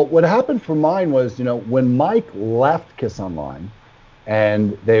 Well, what happened for mine was, when Mike left Kiss Online,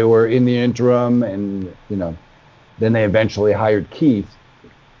 and they were in the interim, and then they eventually hired Keith.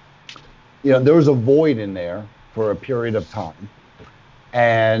 there was a void in there for a period of time.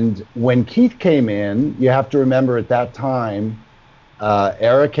 And when Keith came in, you have to remember at that time,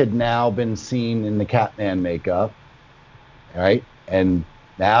 Eric had now been seen in the Catman makeup, right? And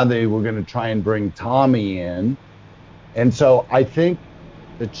now they were going to try and bring Tommy in. And so I think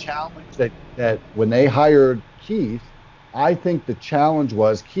the challenge that when they hired Keith, I think the challenge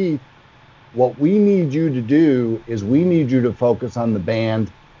was, Keith, what we need you to do is we need you to focus on the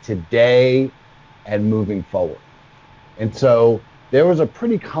band today and moving forward. And so there was a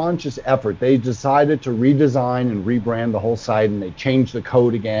pretty conscious effort. They decided to redesign and rebrand the whole site, and they changed the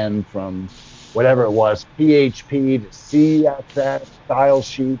code again from whatever it was, PHP to CSS, style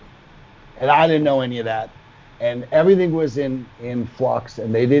sheet. And I didn't know any of that. And everything was in flux,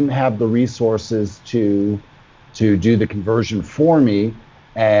 and they didn't have the resources to do the conversion for me.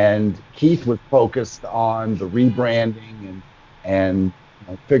 And Keith was focused on the rebranding and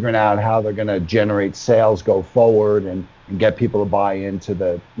figuring out how they're going to generate sales go forward and get people to buy into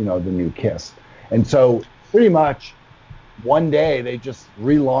the new KISS. And so pretty much one day they just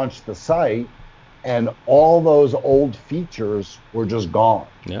relaunched the site, and all those old features were just gone.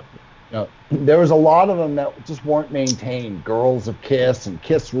 Yep. There was a lot of them that just weren't maintained. Girls of KISS and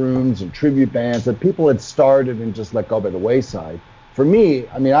KISS rooms and tribute bands that people had started and just let go by the wayside. For me,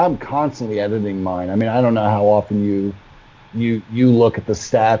 I'm constantly editing mine. I don't know how often you look at the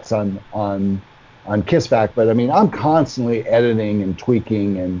stats on KissFact, but I'm constantly editing and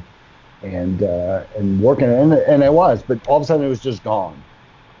tweaking and working, and it was, but all of a sudden it was just gone.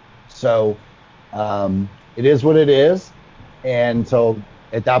 So it is what it is, and so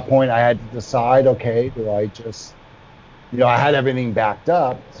at that point I had to decide, okay, do I just, I had everything backed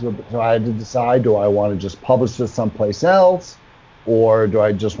up, so I had to decide, do I want to just publish this someplace else, or do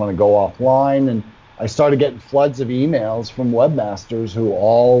I just want to go offline? And I started getting floods of emails from webmasters who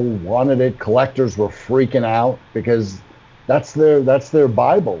all wanted it. Collectors were freaking out because that's their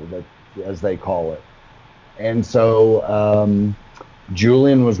Bible, as they call it. And so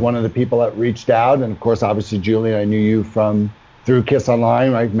Julian was one of the people that reached out, and of course, obviously, Julian, I knew you through KISS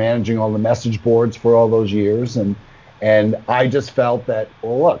Online, right, managing all the message boards for all those years, and I just felt that,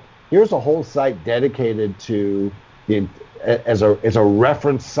 well, look, here's a whole site dedicated to as a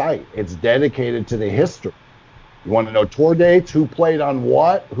reference site. It's dedicated to the history. You want to know tour dates, who played on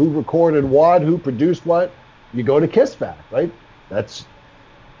what, who recorded what, who produced what, you go to KissFact, right? That's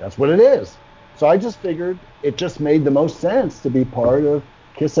what it is. So I just figured it just made the most sense to be part of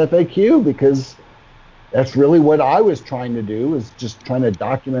KISS FAQ, because that's really what I was trying to do, is just trying to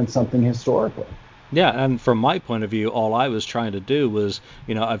document something historically. Yeah, and from my point of view, all I was trying to do was,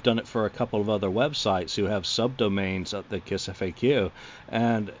 I've done it for a couple of other websites who have subdomains at the KISS FAQ,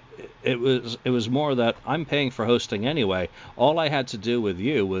 and it was more that I'm paying for hosting anyway. All I had to do with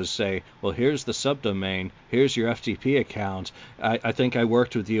you was say, well, here's the subdomain, here's your FTP account. I think I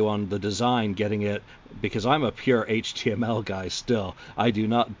worked with you on the design, getting it, because I'm a pure HTML guy still. I do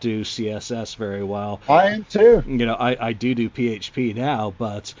not do CSS very well. I am too. I do PHP now,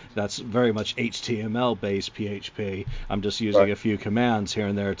 but that's very much HTML-based PHP. I'm just using a few commands here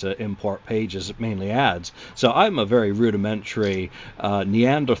and there to import pages, mainly ads. So I'm a very rudimentary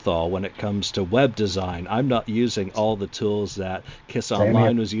Neanderthal when it comes to web design. I'm not using all the tools that KISS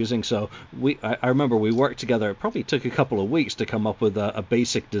Online was using. So I remember we worked together. It probably took a couple of weeks to come up with a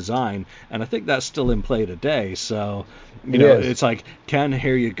basic design, and I think that's still in play today. So it's like, Ken,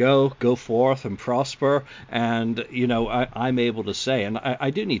 here you go forth and prosper. And I'm able to say, and I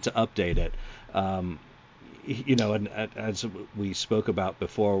do need to update it. And as we spoke about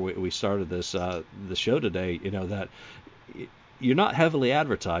before we started this the show today, that you're not heavily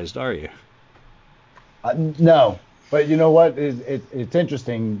advertised, are you? No, but you know what? It's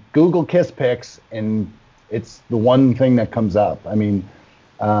interesting. Google KISS Pics, and it's the one thing that comes up.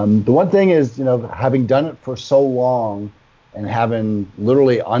 The one thing is, having done it for so long and having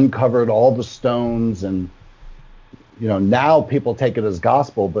literally uncovered all the stones, and now people take it as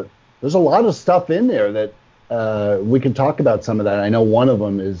gospel, but there's a lot of stuff in there that we can talk about. Some of that. I know one of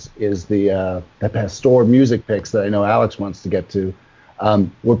them is the Pastor music picks that I know Alex wants to get to.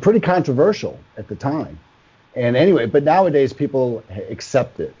 Were pretty controversial at the time, and anyway, but nowadays people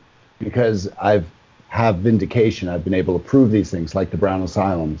accept it because I have vindication. I've been able to prove these things, like the Brown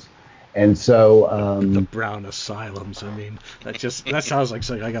Asylums. And so the Brown Asylums, that sounds like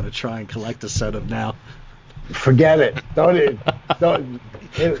something I got to try and collect a set of now. Forget it. Don't.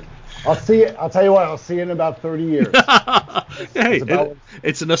 I'll see it. I'll tell you what. I'll see it in about 30 years.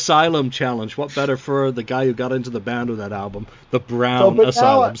 It's an asylum challenge. What better for the guy who got into the band with that album, the Brown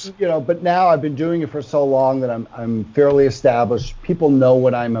Asylums? But now I've been doing it for so long that I'm fairly established. People know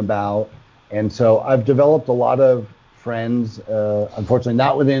what I'm about. And so I've developed a lot of friends, unfortunately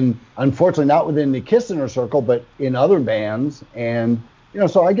not within the Kiss Inner Circle, but in other bands. And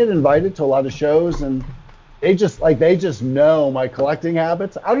so I get invited to a lot of shows, and they just know my collecting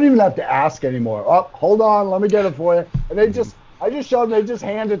habits. I don't even have to ask anymore. Oh, hold on, let me get it for you. And I just show them, they just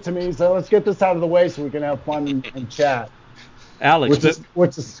hand it to me. So let's get this out of the way so we can have fun and chat. Alex,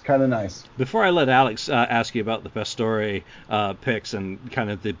 which is kind of nice. Before I let Alex ask you about the best story picks and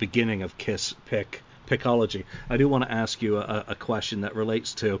kind of the beginning of Kiss pickology, I do want to ask you a question that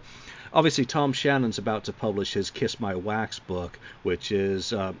relates to, obviously Tom Shannon's about to publish his Kiss My Wax book, which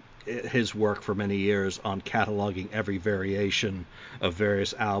is his work for many years on cataloging every variation of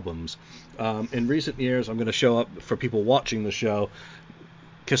various albums. In recent years, I'm going to show up for people watching the show.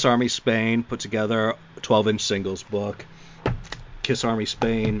 Kiss Army Spain put together a 12-inch singles book. Kiss Army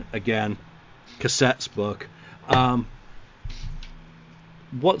Spain, again, cassettes book.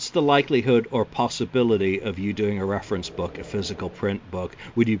 What's the likelihood or possibility of you doing a reference book, a physical print book?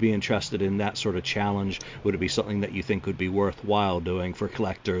 Would you be interested in that sort of challenge? Would it be something that you think would be worthwhile doing for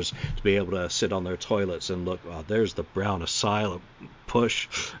collectors to be able to sit on their toilets and look, oh, there's the Brown Asylum push,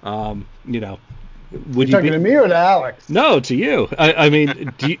 Would you talking to me or to Alex? No, to you. I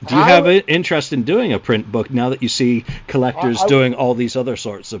mean, do you have an interest in doing a print book now that you see collectors doing all these other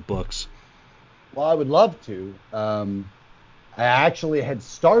sorts of books? Well, I would love to. I actually had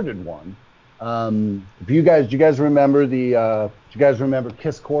started one. If you guys remember do you guys remember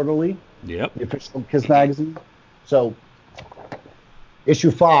Kiss Quarterly? Yep. The official Kiss magazine. So,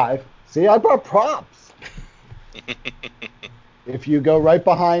 issue 5. See, I brought props. If you go right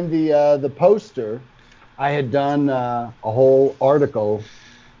behind the poster, I had done a whole article.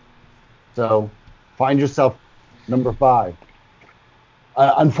 So find yourself number 5.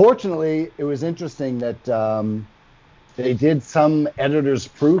 Unfortunately, it was interesting that they did some editor's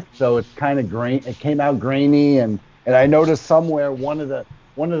proof, so it's kind of grain. It came out grainy, and I noticed somewhere one of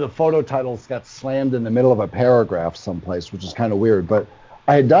the photo titles got slammed in the middle of a paragraph someplace, which is kind of weird. But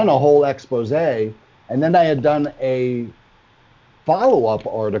I had done a whole expose, and then I had done a follow-up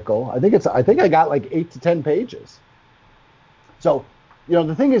article. I think I got like 8 to 10 pages. So,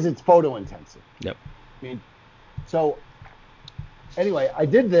 the thing is, it's photo intensive. Yep. I mean, so anyway, I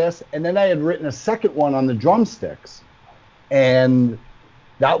did this, and then I had written a second one on the drumsticks, and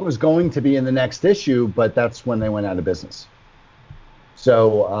that was going to be in the next issue, but that's when they went out of business.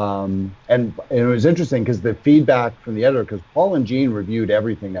 So, and it was interesting because the feedback from the editor, because Paul and Gene reviewed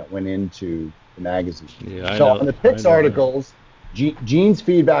everything that went into the magazine. Yeah, so on the Pix articles, Gene's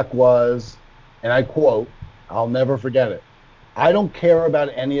feedback was, and I quote, I'll never forget it, "I don't care about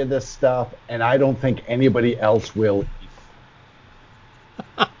any of this stuff, and I don't think anybody else will."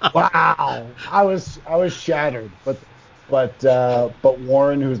 Wow, I was shattered. But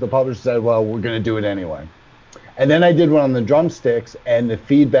Warren, who's the publisher, said, "Well, we're going to do it anyway." And then I did one on the drumsticks, and the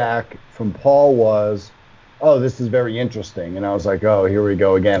feedback from Paul was, "Oh, this is very interesting." And I was like, "Oh, here we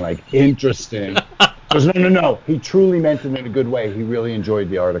go again, like interesting." He goes, no. He truly meant it in a good way. He really enjoyed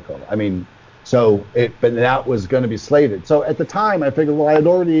the article. I mean, but that was going to be slated. So at the time, I figured, well, I had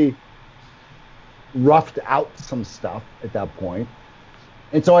already roughed out some stuff at that point.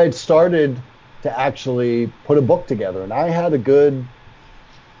 And so I had started to actually put a book together. And I had a good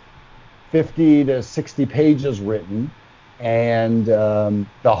 50 to 60 pages written. And the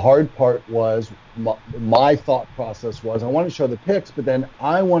hard part was, my thought process was, I want to show the pics, but then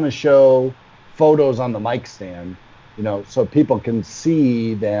I want to show photos on the mic stand, so people can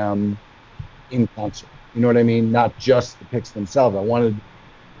see them in concert. You know what I mean? Not just the pics themselves.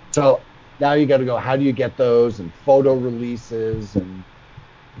 So now you got to go, how do you get those, and photo releases, and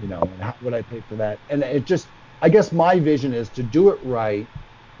and how would I pay for that? And it just, I guess my vision is to do it right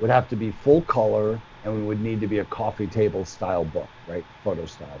would have to be full color, and we would need to be a coffee table style book, right? Photo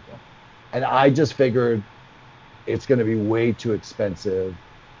style book. And I just figured it's going to be way too expensive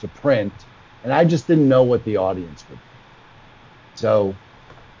to print, and I just didn't know what the audience would be. So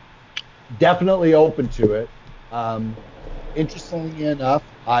definitely open to it. Interestingly enough,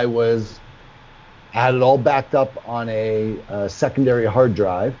 I had it all backed up on a secondary hard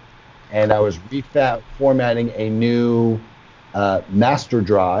drive, and I was reformatting a new master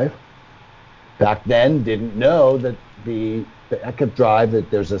drive. Back then, didn't know that the backup drive, that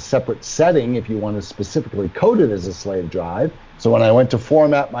there's a separate setting if you want to specifically code it as a slave drive. So when I went to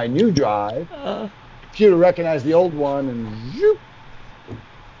format my new drive, computer recognized the old one, and zoop,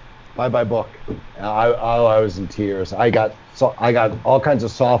 bye book. I was in tears. I got all kinds of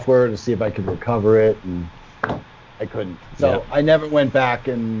software to see if I could recover it, and I couldn't. So I never went back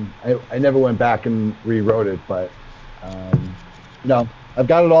and rewrote it. But I've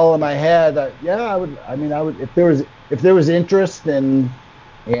got it all in my head. Yeah, I would. I mean, I would if there was interest and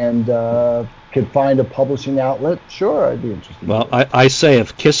could find a publishing outlet. Sure, I'd be interested. Well, I say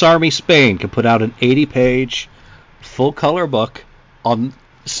if Kiss Army Spain could put out an 80-page full color book on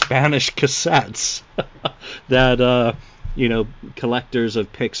Spanish cassettes, that collectors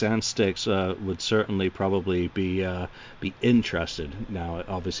of picks and sticks would certainly probably be interested. Now,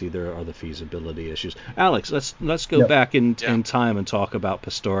 obviously, there are the feasibility issues. Alex, let's go back in time and talk about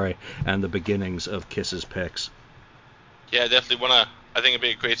Pastore and the beginnings of Kiss's picks. Yeah, definitely want to. I think it'd be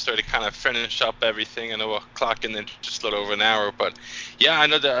a great story to kind of finish up everything. I know we're clocking in just a little over an hour, but yeah, I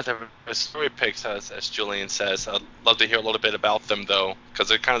know that the story picks, as Julian says. I'd love to hear a little bit about them though, because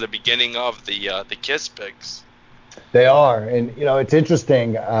they're kind of the beginning of the Kiss picks. They are, and it's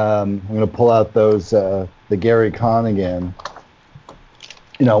interesting. I'm going to pull out those the Gary Kahn again.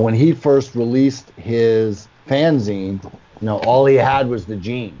 When he first released his fanzine, all he had was the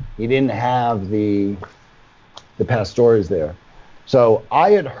Gene. He didn't have the Pastores there. So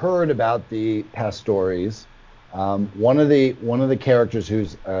I had heard about the Pastores. One of the characters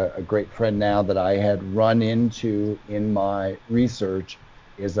who's a great friend now that I had run into in my research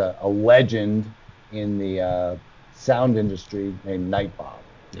is a legend in the sound industry named Night Bob.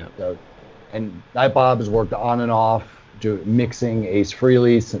 Yeah. So, and Night Bob has worked on and off mixing Ace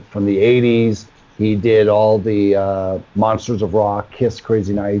Frehley from the 80s. He did all the Monsters of Rock, Kiss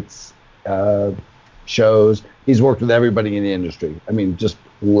Crazy Nights shows. He's worked with everybody in the industry. I mean, just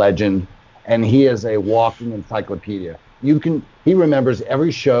legend. And he is a walking encyclopedia. He remembers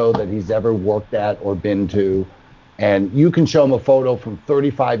every show that he's ever worked at or been to. And you can show him a photo from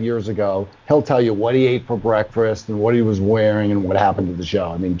 35 years ago. He'll tell you what he ate for breakfast and what he was wearing and what happened to the show.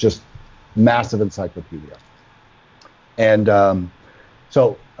 I mean, just massive encyclopedia. And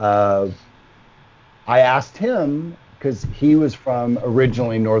so I asked him, because he was from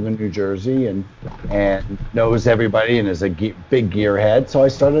originally northern New Jersey and knows everybody and is a big gearhead. So I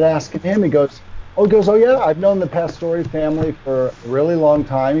started asking him. He goes, oh yeah, I've known the Pastore family for a really long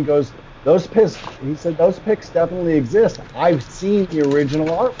time. He goes, those picks definitely exist. I've seen the original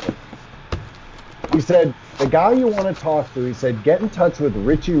artwork. He said, the guy you want to talk to, he said, get in touch with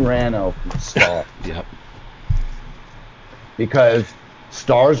Richie Rano from Star. Yep. Because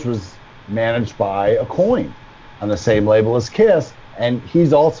Stars was managed by Aucoin on the same label as Kiss, and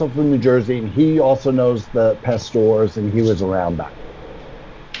he's also from New Jersey, and he also knows the Pastores, and he was around back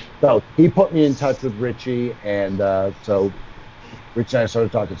then. So he put me in touch with Richie, and so Richie and I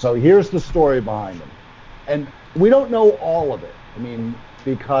started talking. So here's the story behind him. And we don't know all of it. I mean,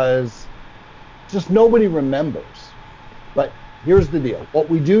 because just nobody remembers. But here's the deal. What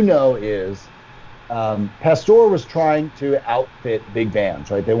we do know is Pastore was trying to outfit big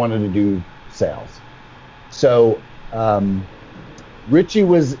bands, right? They wanted to do sales. So Richie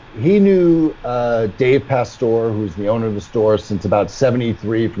knew Dave Pastore, who's the owner of the store, since about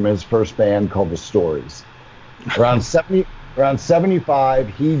 73 from his first band called The Stories. Around 75,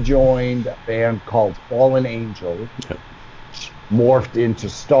 he joined a band called Fallen Angel, which morphed into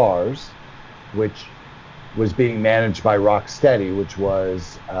Stars, which was being managed by Rocksteady, which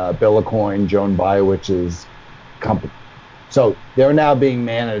was Bill Aucoin, Joan Byewicz's company. So they're now being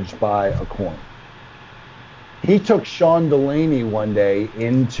managed by Aucoin. He took Sean Delaney one day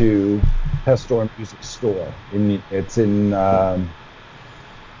into Pastore Music Store. It's in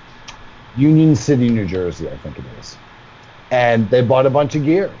Union City, New Jersey, I think it is. And they bought a bunch of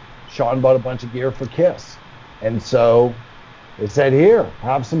gear. Sean bought a bunch of gear for Kiss. And so they said, here,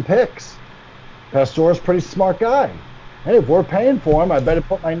 have some picks. Pastore's a pretty smart guy. Hey, if we're paying for him, I better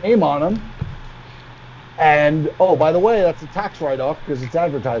put my name on him. And, oh, by the way, that's a tax write-off because it's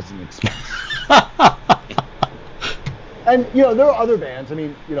advertising expense. And, there are other bands. I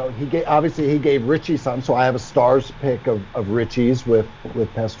mean, he gave Richie some, so I have a Stars pick of Richie's with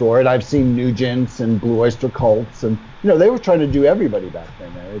Pastore. And I've seen Nugent's and Blue Oyster Cults. And, they were trying to do everybody back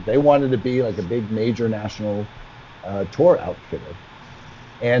then. Right? They wanted to be like a big major national tour outfitter.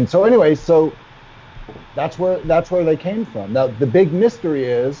 And so anyway, that's where they came from. Now, the big mystery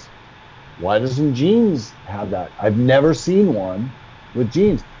is, why doesn't Jeans have that? I've never seen one with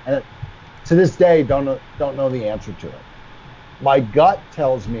Jeans. And to this day, don't know the answer to it. My gut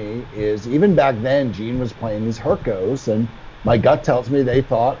tells me is, even back then, Gene was playing these Hercos, and my gut tells me they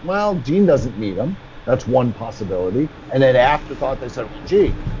thought, well, Gene doesn't need them. That's one possibility. And then afterthought, they said, well,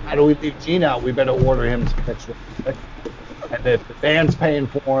 gee, how do we leave Gene out? We better order him some picks. And if the band's paying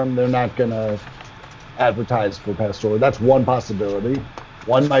for him, they're not going to advertise for Pastore. That's one possibility.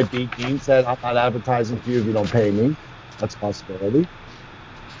 One might be Gene said, I'm not advertising for you if you don't pay me. That's a possibility.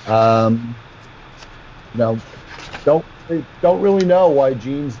 honestly don't really know why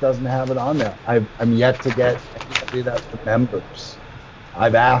Jeans doesn't have it on there. I'm yet to get anybody that remembers.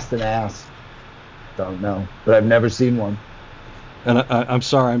 I've asked and asked. Don't know, but I've never seen one. And I'm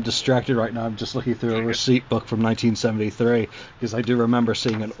sorry, I'm distracted right now. I'm just looking through a receipt book from 1973 because I do remember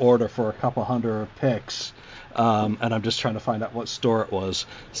seeing an order for a couple hundred picks, and I'm just trying to find out what store it was.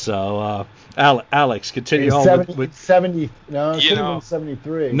 So, Alex, continue on with 70. No, it You could have know, been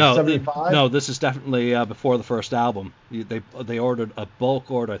 73. no, 75. no. This is definitely before the first album. They ordered a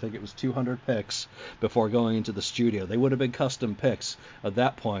bulk order. I think it was 200 picks before going into the studio. They would have been custom picks at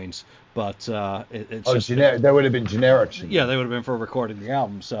that point, but it's just generic. That would have been generic. yeah, they would have been for recording the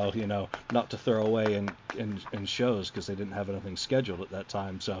album. So not to throw away in shows because they didn't have anything scheduled at that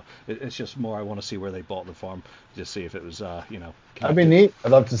time. So it's just more I want to see where they bought them from, just see if it was That'd be neat.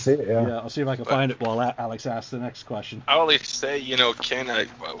 I'd love to see it. Yeah. Yeah, I'll see if I can find it while Alex asks the next question. I always say, Ken,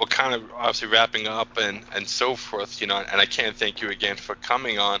 we're kind of obviously wrapping up and so forth, and I can't thank you again for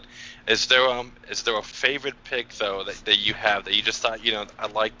coming on. Is there a favorite pick though that you have that you just thought, I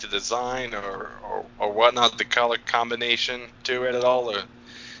like the design or whatnot, the color combination to it at all, or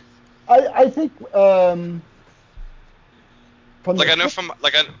I think I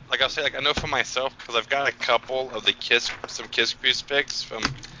know for myself because I've got a couple of some Kiss Cruise picks from.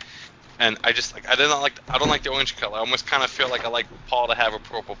 And I just I don't like the orange color. I almost kind of feel like I like Paul to have a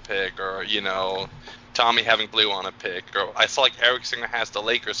purple pick, or Tommy having blue on a pick, or I saw like Eric Singer has the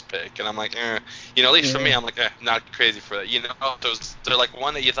Lakers pick, and I'm like, at least for me, I'm like, not crazy for that. They're like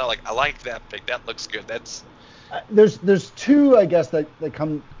one that you thought like I like that pick, that looks good. That's there's two I guess that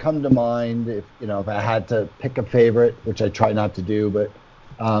come to mind if I had to pick a favorite, which I try not to do, but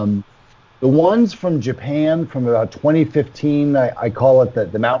the ones from Japan from about 2015, I call it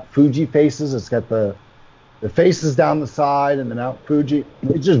the Mount Fuji faces. It's got the faces down the side and the Mount Fuji.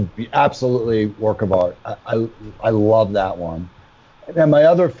 It's just absolutely work of art. I love that one. And then my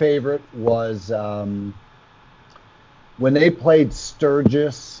other favorite was when they played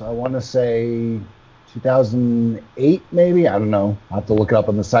Sturgis, I want to say 2008 maybe. I don't know. I'll have to look it up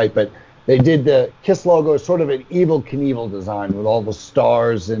on the site, but they did the Kiss logo, sort of an Evel Knievel design with all the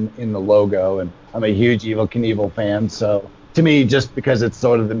stars in the logo, and I'm a huge Evel Knievel fan, so to me, just because it's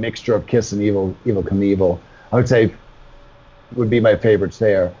sort of the mixture of Kiss and Evel Knievel, I would say would be my favorites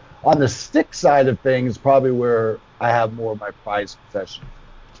there. On the stick side of things, probably where I have more of my prized possessions.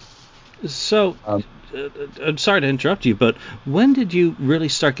 So, I'm sorry to interrupt you, but when did you really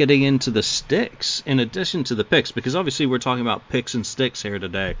start getting into the sticks in addition to the picks? Because obviously we're talking about picks and sticks here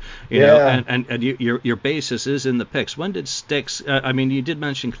today, know, and your basis is in the picks. When did sticks? I mean, you did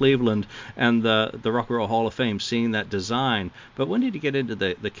mention Cleveland and the Rock and Roll Hall of Fame, seeing that design, but when did you get into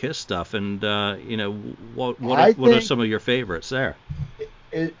the Kiss stuff? And what are some of your favorites there?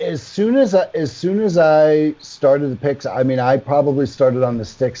 As soon as I started the picks, I mean, I probably started on the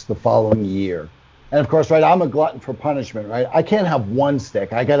sticks the following year. And of course, right, I'm a glutton for punishment, right? I can't have one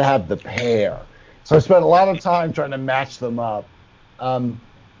stick. I got to have the pair. So I spent a lot of time trying to match them up. I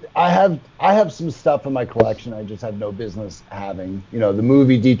have some stuff in my collection I just have no business having. The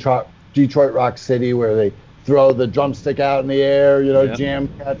movie Detroit Rock City, where they throw the drumstick out in the air, Yep. Jam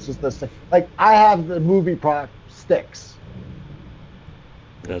catches the stick. Like, I have the movie prop sticks.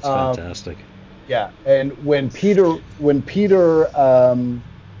 That's fantastic. Yeah, and when Peter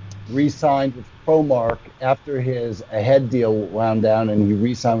re-signed with Promark after his Ahead deal wound down, and he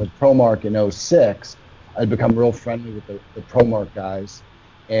re-signed with Promark in 2006, I'd become real friendly with the Promark guys,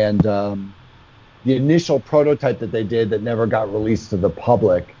 and the initial prototype that they did that never got released to the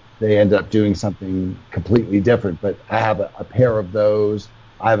public, they ended up doing something completely different. But I have a pair of those.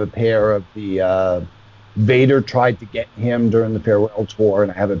 I have a pair of the Vader tried to get him during the farewell tour,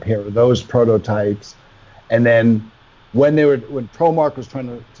 and I have a pair of those prototypes. And then when Promark was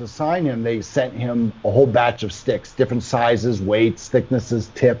trying to sign him, they sent him a whole batch of sticks, different sizes, weights, thicknesses,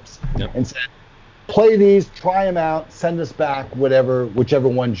 tips, Yep. and said, play these, try them out, send us back whichever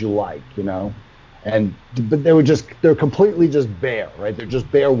ones you like, but they're completely just bare, right? They're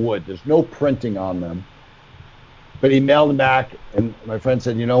just bare wood. There's no printing on them. But he mailed them back, and my friend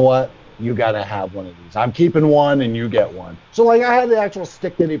said, you know what? You got to have one of these. I'm keeping one, and you get one. So, like, I had the actual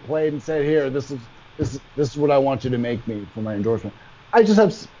stick that he played and said, here, this is what I want you to make me for my endorsement. I just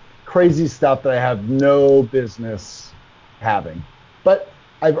have crazy stuff that I have no business having. But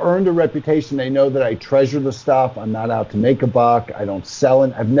I've earned a reputation. They know that I treasure the stuff. I'm not out to make a buck. I don't sell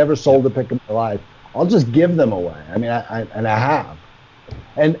it. I've never sold a pick in my life. I'll just give them away. I mean, I have.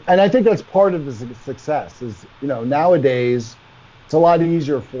 And I think that's part of the success is, nowadays, it's a lot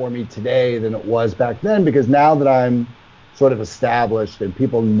easier for me today than it was back then, because now that I'm sort of established and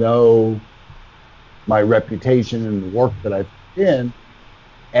people know my reputation and the work that I've put in,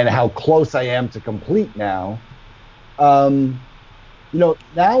 and how close I am to complete now.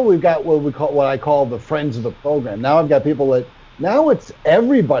 Now we've got what I call the friends of the program. Now I've got people that now it's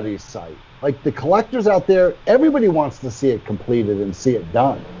everybody's site. Like the collectors out there, everybody wants to see it completed and see it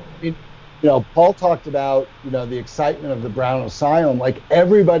done. I mean, Paul talked about, the excitement of the Brown Asylum. Like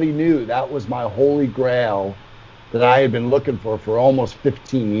everybody knew that was my holy grail that I had been looking for almost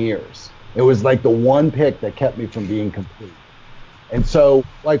 15 years. It was like the one pick that kept me from being complete. And so,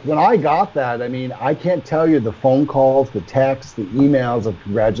 like, when I got that, I mean, I can't tell you the phone calls, the texts, the emails of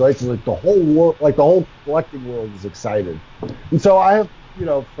congratulations. Like, the whole world, like, the whole collecting world is excited. And so I have,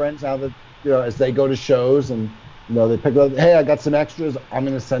 friends now that, as they go to shows and, they pick up, hey, I got some extras. I'm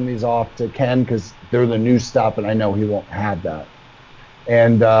going to send these off to Ken because they're the new stuff, and I know he won't have that.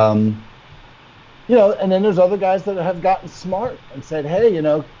 And, and then there's other guys that have gotten smart and said, hey,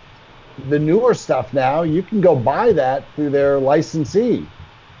 the newer stuff now, you can go buy that through their licensee.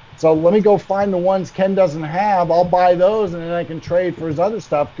 So let me go find the ones Ken doesn't have. I'll buy those, and then I can trade for his other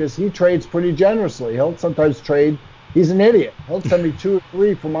stuff because he trades pretty generously. He'll sometimes trade. He's an idiot. He'll send me 2 or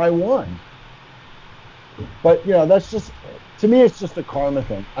 3 for my one. But, that's just, to me, it's just a karma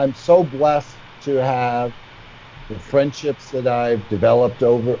thing. I'm so blessed to have the friendships that I've developed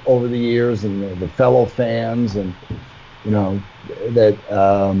over the years and the fellow fans and, that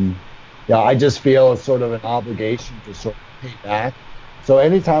I just feel it's sort of an obligation to sort of pay back. So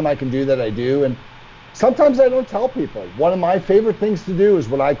anytime I can do that, I do. And sometimes I don't tell people. One of my favorite things to do is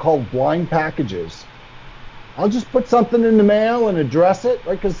what I call blind packages. I'll just put something in the mail and address it,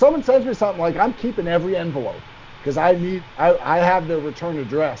 right? Because someone sends me something, like I'm keeping every envelope because I have their return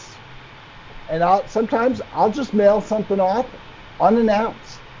address. And sometimes I'll just mail something off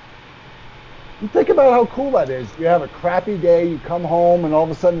unannounced. And think about how cool that is. You have a crappy day, you come home, and all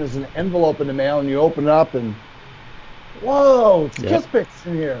of a sudden there's an envelope in the mail, and you open it up, and whoa, it's Kiss Picks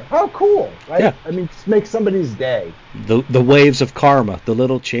in here. How cool, right? Yeah. I mean, just make somebody's day. The waves of karma, the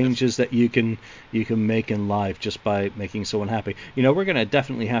little changes that you can make in life just by making someone happy. We're going to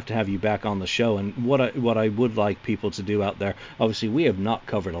definitely have to have you back on the show. And what I would like people to do out there, obviously we have not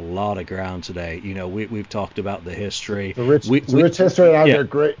covered a lot of ground today. We've talked about the history. The rich history. I've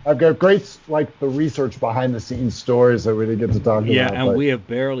got great like the research behind the scenes stories that we didn't get to talk about. Yeah, and we have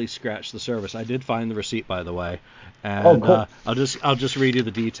barely scratched the surface. I did find the receipt, by the way. And cool. I'll just read you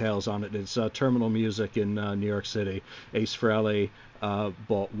the details on it. It's Terminal Music in New York City. Ace Frehley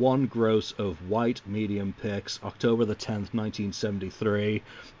bought 1 gross of white medium picks, October the 10th, 1973.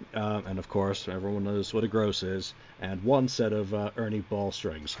 And of course, everyone knows what a gross is. And 1 set of Ernie ball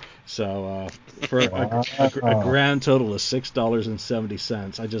strings. So for a grand total of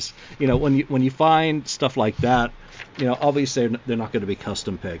 $6.70. I just, when you find stuff like that, obviously they're not going to be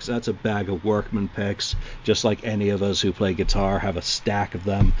custom picks. That's a bag of workman picks, just like any of us who play guitar have a stack of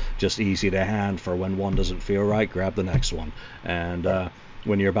them, just easy to hand for when one doesn't feel right, grab the next one. And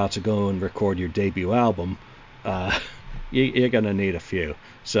when you're about to go and record your debut album, you're going to need a few.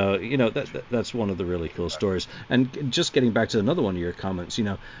 So, that's one of the really cool stories. And just getting back to another one of your comments,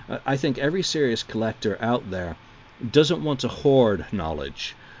 I think every serious collector out there doesn't want to hoard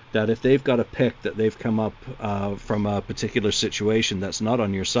knowledge. That if they've got a pick that they've come up from a particular situation that's not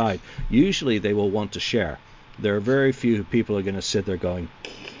on your side, usually they will want to share. There are very few people who are going to sit there going,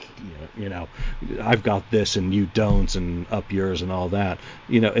 I've got this and you don't, and up yours and all that.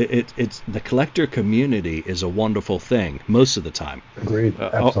 It's the collector community is a wonderful thing most of the time. Agreed.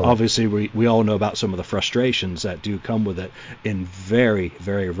 Absolutely. Obviously, we all know about some of the frustrations that do come with it in very,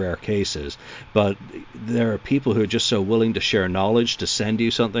 very rare cases. But there are people who are just so willing to share knowledge, to send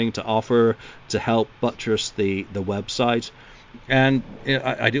you something, to offer to help buttress the website. And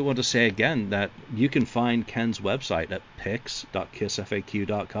I do want to say again that you can find Ken's website at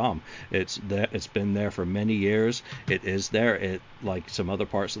picks.kissfaq.com. It's there. It's been there for many years. It is there. It, like some other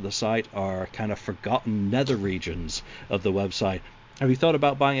parts of the site, are kind of forgotten nether regions of the website. Have you thought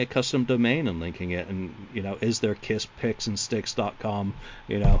about buying a custom domain and linking it? And is there kisspicsandsticks.com?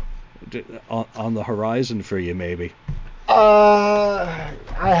 On the horizon for you maybe? I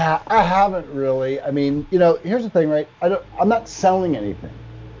haven't really. I mean, here's the thing, right? I'm not selling anything.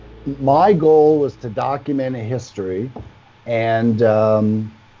 My goal was to document a history, and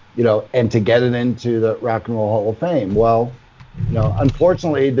and to get it into the Rock and Roll Hall of Fame. Well,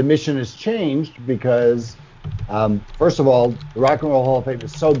 unfortunately, the mission has changed because, first of all, the Rock and Roll Hall of Fame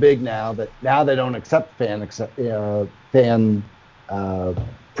is so big now that now they don't accept fan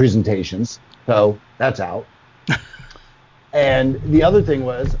presentations, so that's out. And the other thing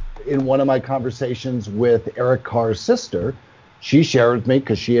was, in one of my conversations with Eric Carr's sister, she shared with me,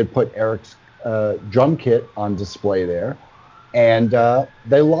 because she had put Eric's drum kit on display there, and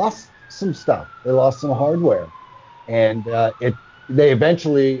they lost some stuff. They lost some hardware, and they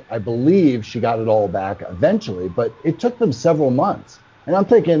eventually, I believe, she got it all back eventually, but it took them several months. And I'm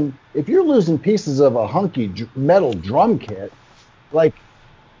thinking, if you're losing pieces of a hunky metal drum kit, like,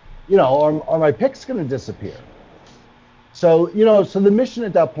 are my picks going to disappear? So, so the mission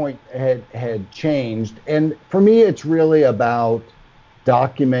at that point had changed. And for me, it's really about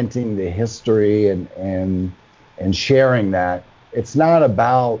documenting the history and sharing that. It's not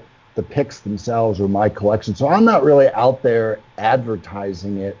about the picks themselves or my collection. So I'm not really out there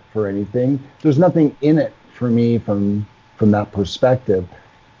advertising it for anything. There's nothing in it for me from that perspective.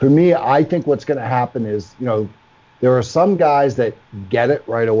 For me, I think what's going to happen is, there are some guys that get it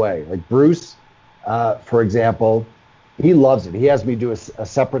right away. Like Bruce, for example, he loves it. He has me do a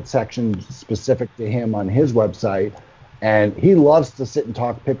separate section specific to him on his website, and he loves to sit and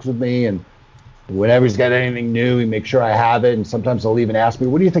talk picks with me. And whenever he's got anything new, he makes sure I have it. And sometimes he'll even ask me,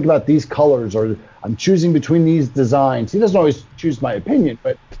 what do you think about these colors? Or I'm choosing between these designs. He doesn't always choose my opinion,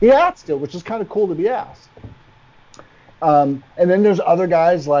 but he asks it, which is kind of cool to be asked. And then there's other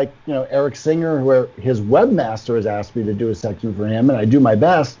guys like, Eric Singer, where his webmaster has asked me to do a section for him, and I do my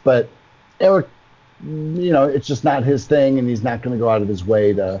best, but Eric, it's just not his thing, and he's not going to go out of his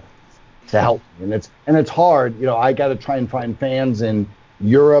way to help me. And it's hard. I got to try and find fans in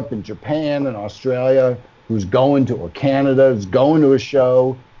Europe and Japan and Australia or Canada who's going to a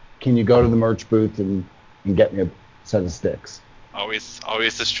show. Can you go to the merch booth and get me a set of sticks? Always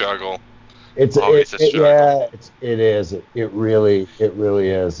a struggle. It's always a struggle. Yeah, it is. It really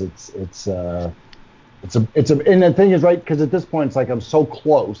is. It's and the thing is, right, because at this point it's like I'm so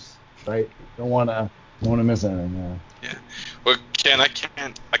close, right? Don't want to miss anything. Yeah. Well, Ken, I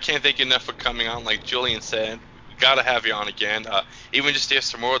can't thank you enough for coming on. Like Julian said, we gotta have you on again. Even just to hear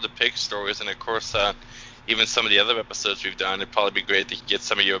some more of the pick stories, and of course, even some of the other episodes we've done. It'd probably be great to get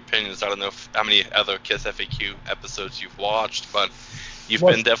some of your opinions. I don't know how many other Kiss FAQ episodes you've watched, but you've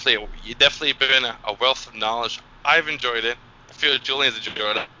definitely been a wealth of knowledge. I've enjoyed it. I feel Julian's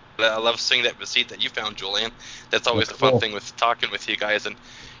enjoyed it. I love seeing that receipt that you found, Julian. That's always the fun thing with talking with you guys. And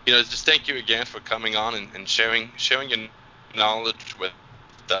just thank you again for coming on and sharing your knowledge with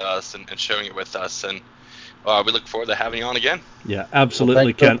us and sharing it with us. And we look forward to having you on again. Yeah,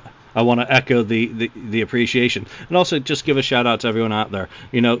 absolutely, Ken. I want to echo the appreciation, and also just give a shout out to everyone out there.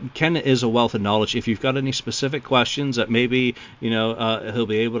 Ken is a wealth of knowledge. If you've got any specific questions that maybe he'll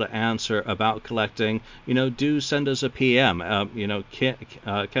be able to answer about collecting, do send us a PM.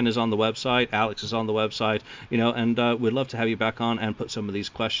 Ken is on the website, Alex is on the website, and we'd love to have you back on and put some of these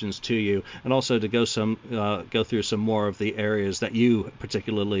questions to you, and also to go through some more of the areas that you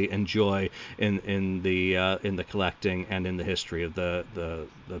particularly enjoy in the collecting and in the history of the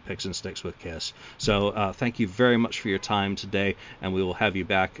picks and sticks with Kiss. So thank you very much for your time today, and we will have you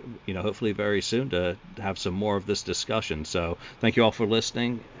back, hopefully very soon to have some more of this discussion. So thank you all for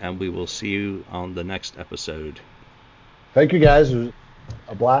listening, and we will see you on the next episode. Thank you, guys. It was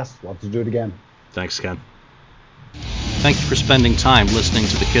a blast. Love to do it again. Thanks, Ken. Thank you for spending time listening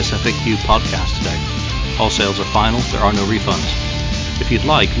to the Kiss FAQ podcast today. All sales are final. There are no refunds. If you'd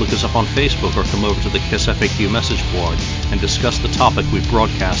like, look us up on Facebook or come over to the Kiss FAQ message board and discuss the topic we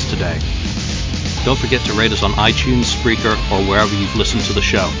broadcast today. Don't forget to rate us on iTunes, Spreaker, or wherever you've listened to the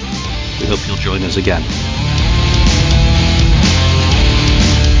show. We hope you'll join us again.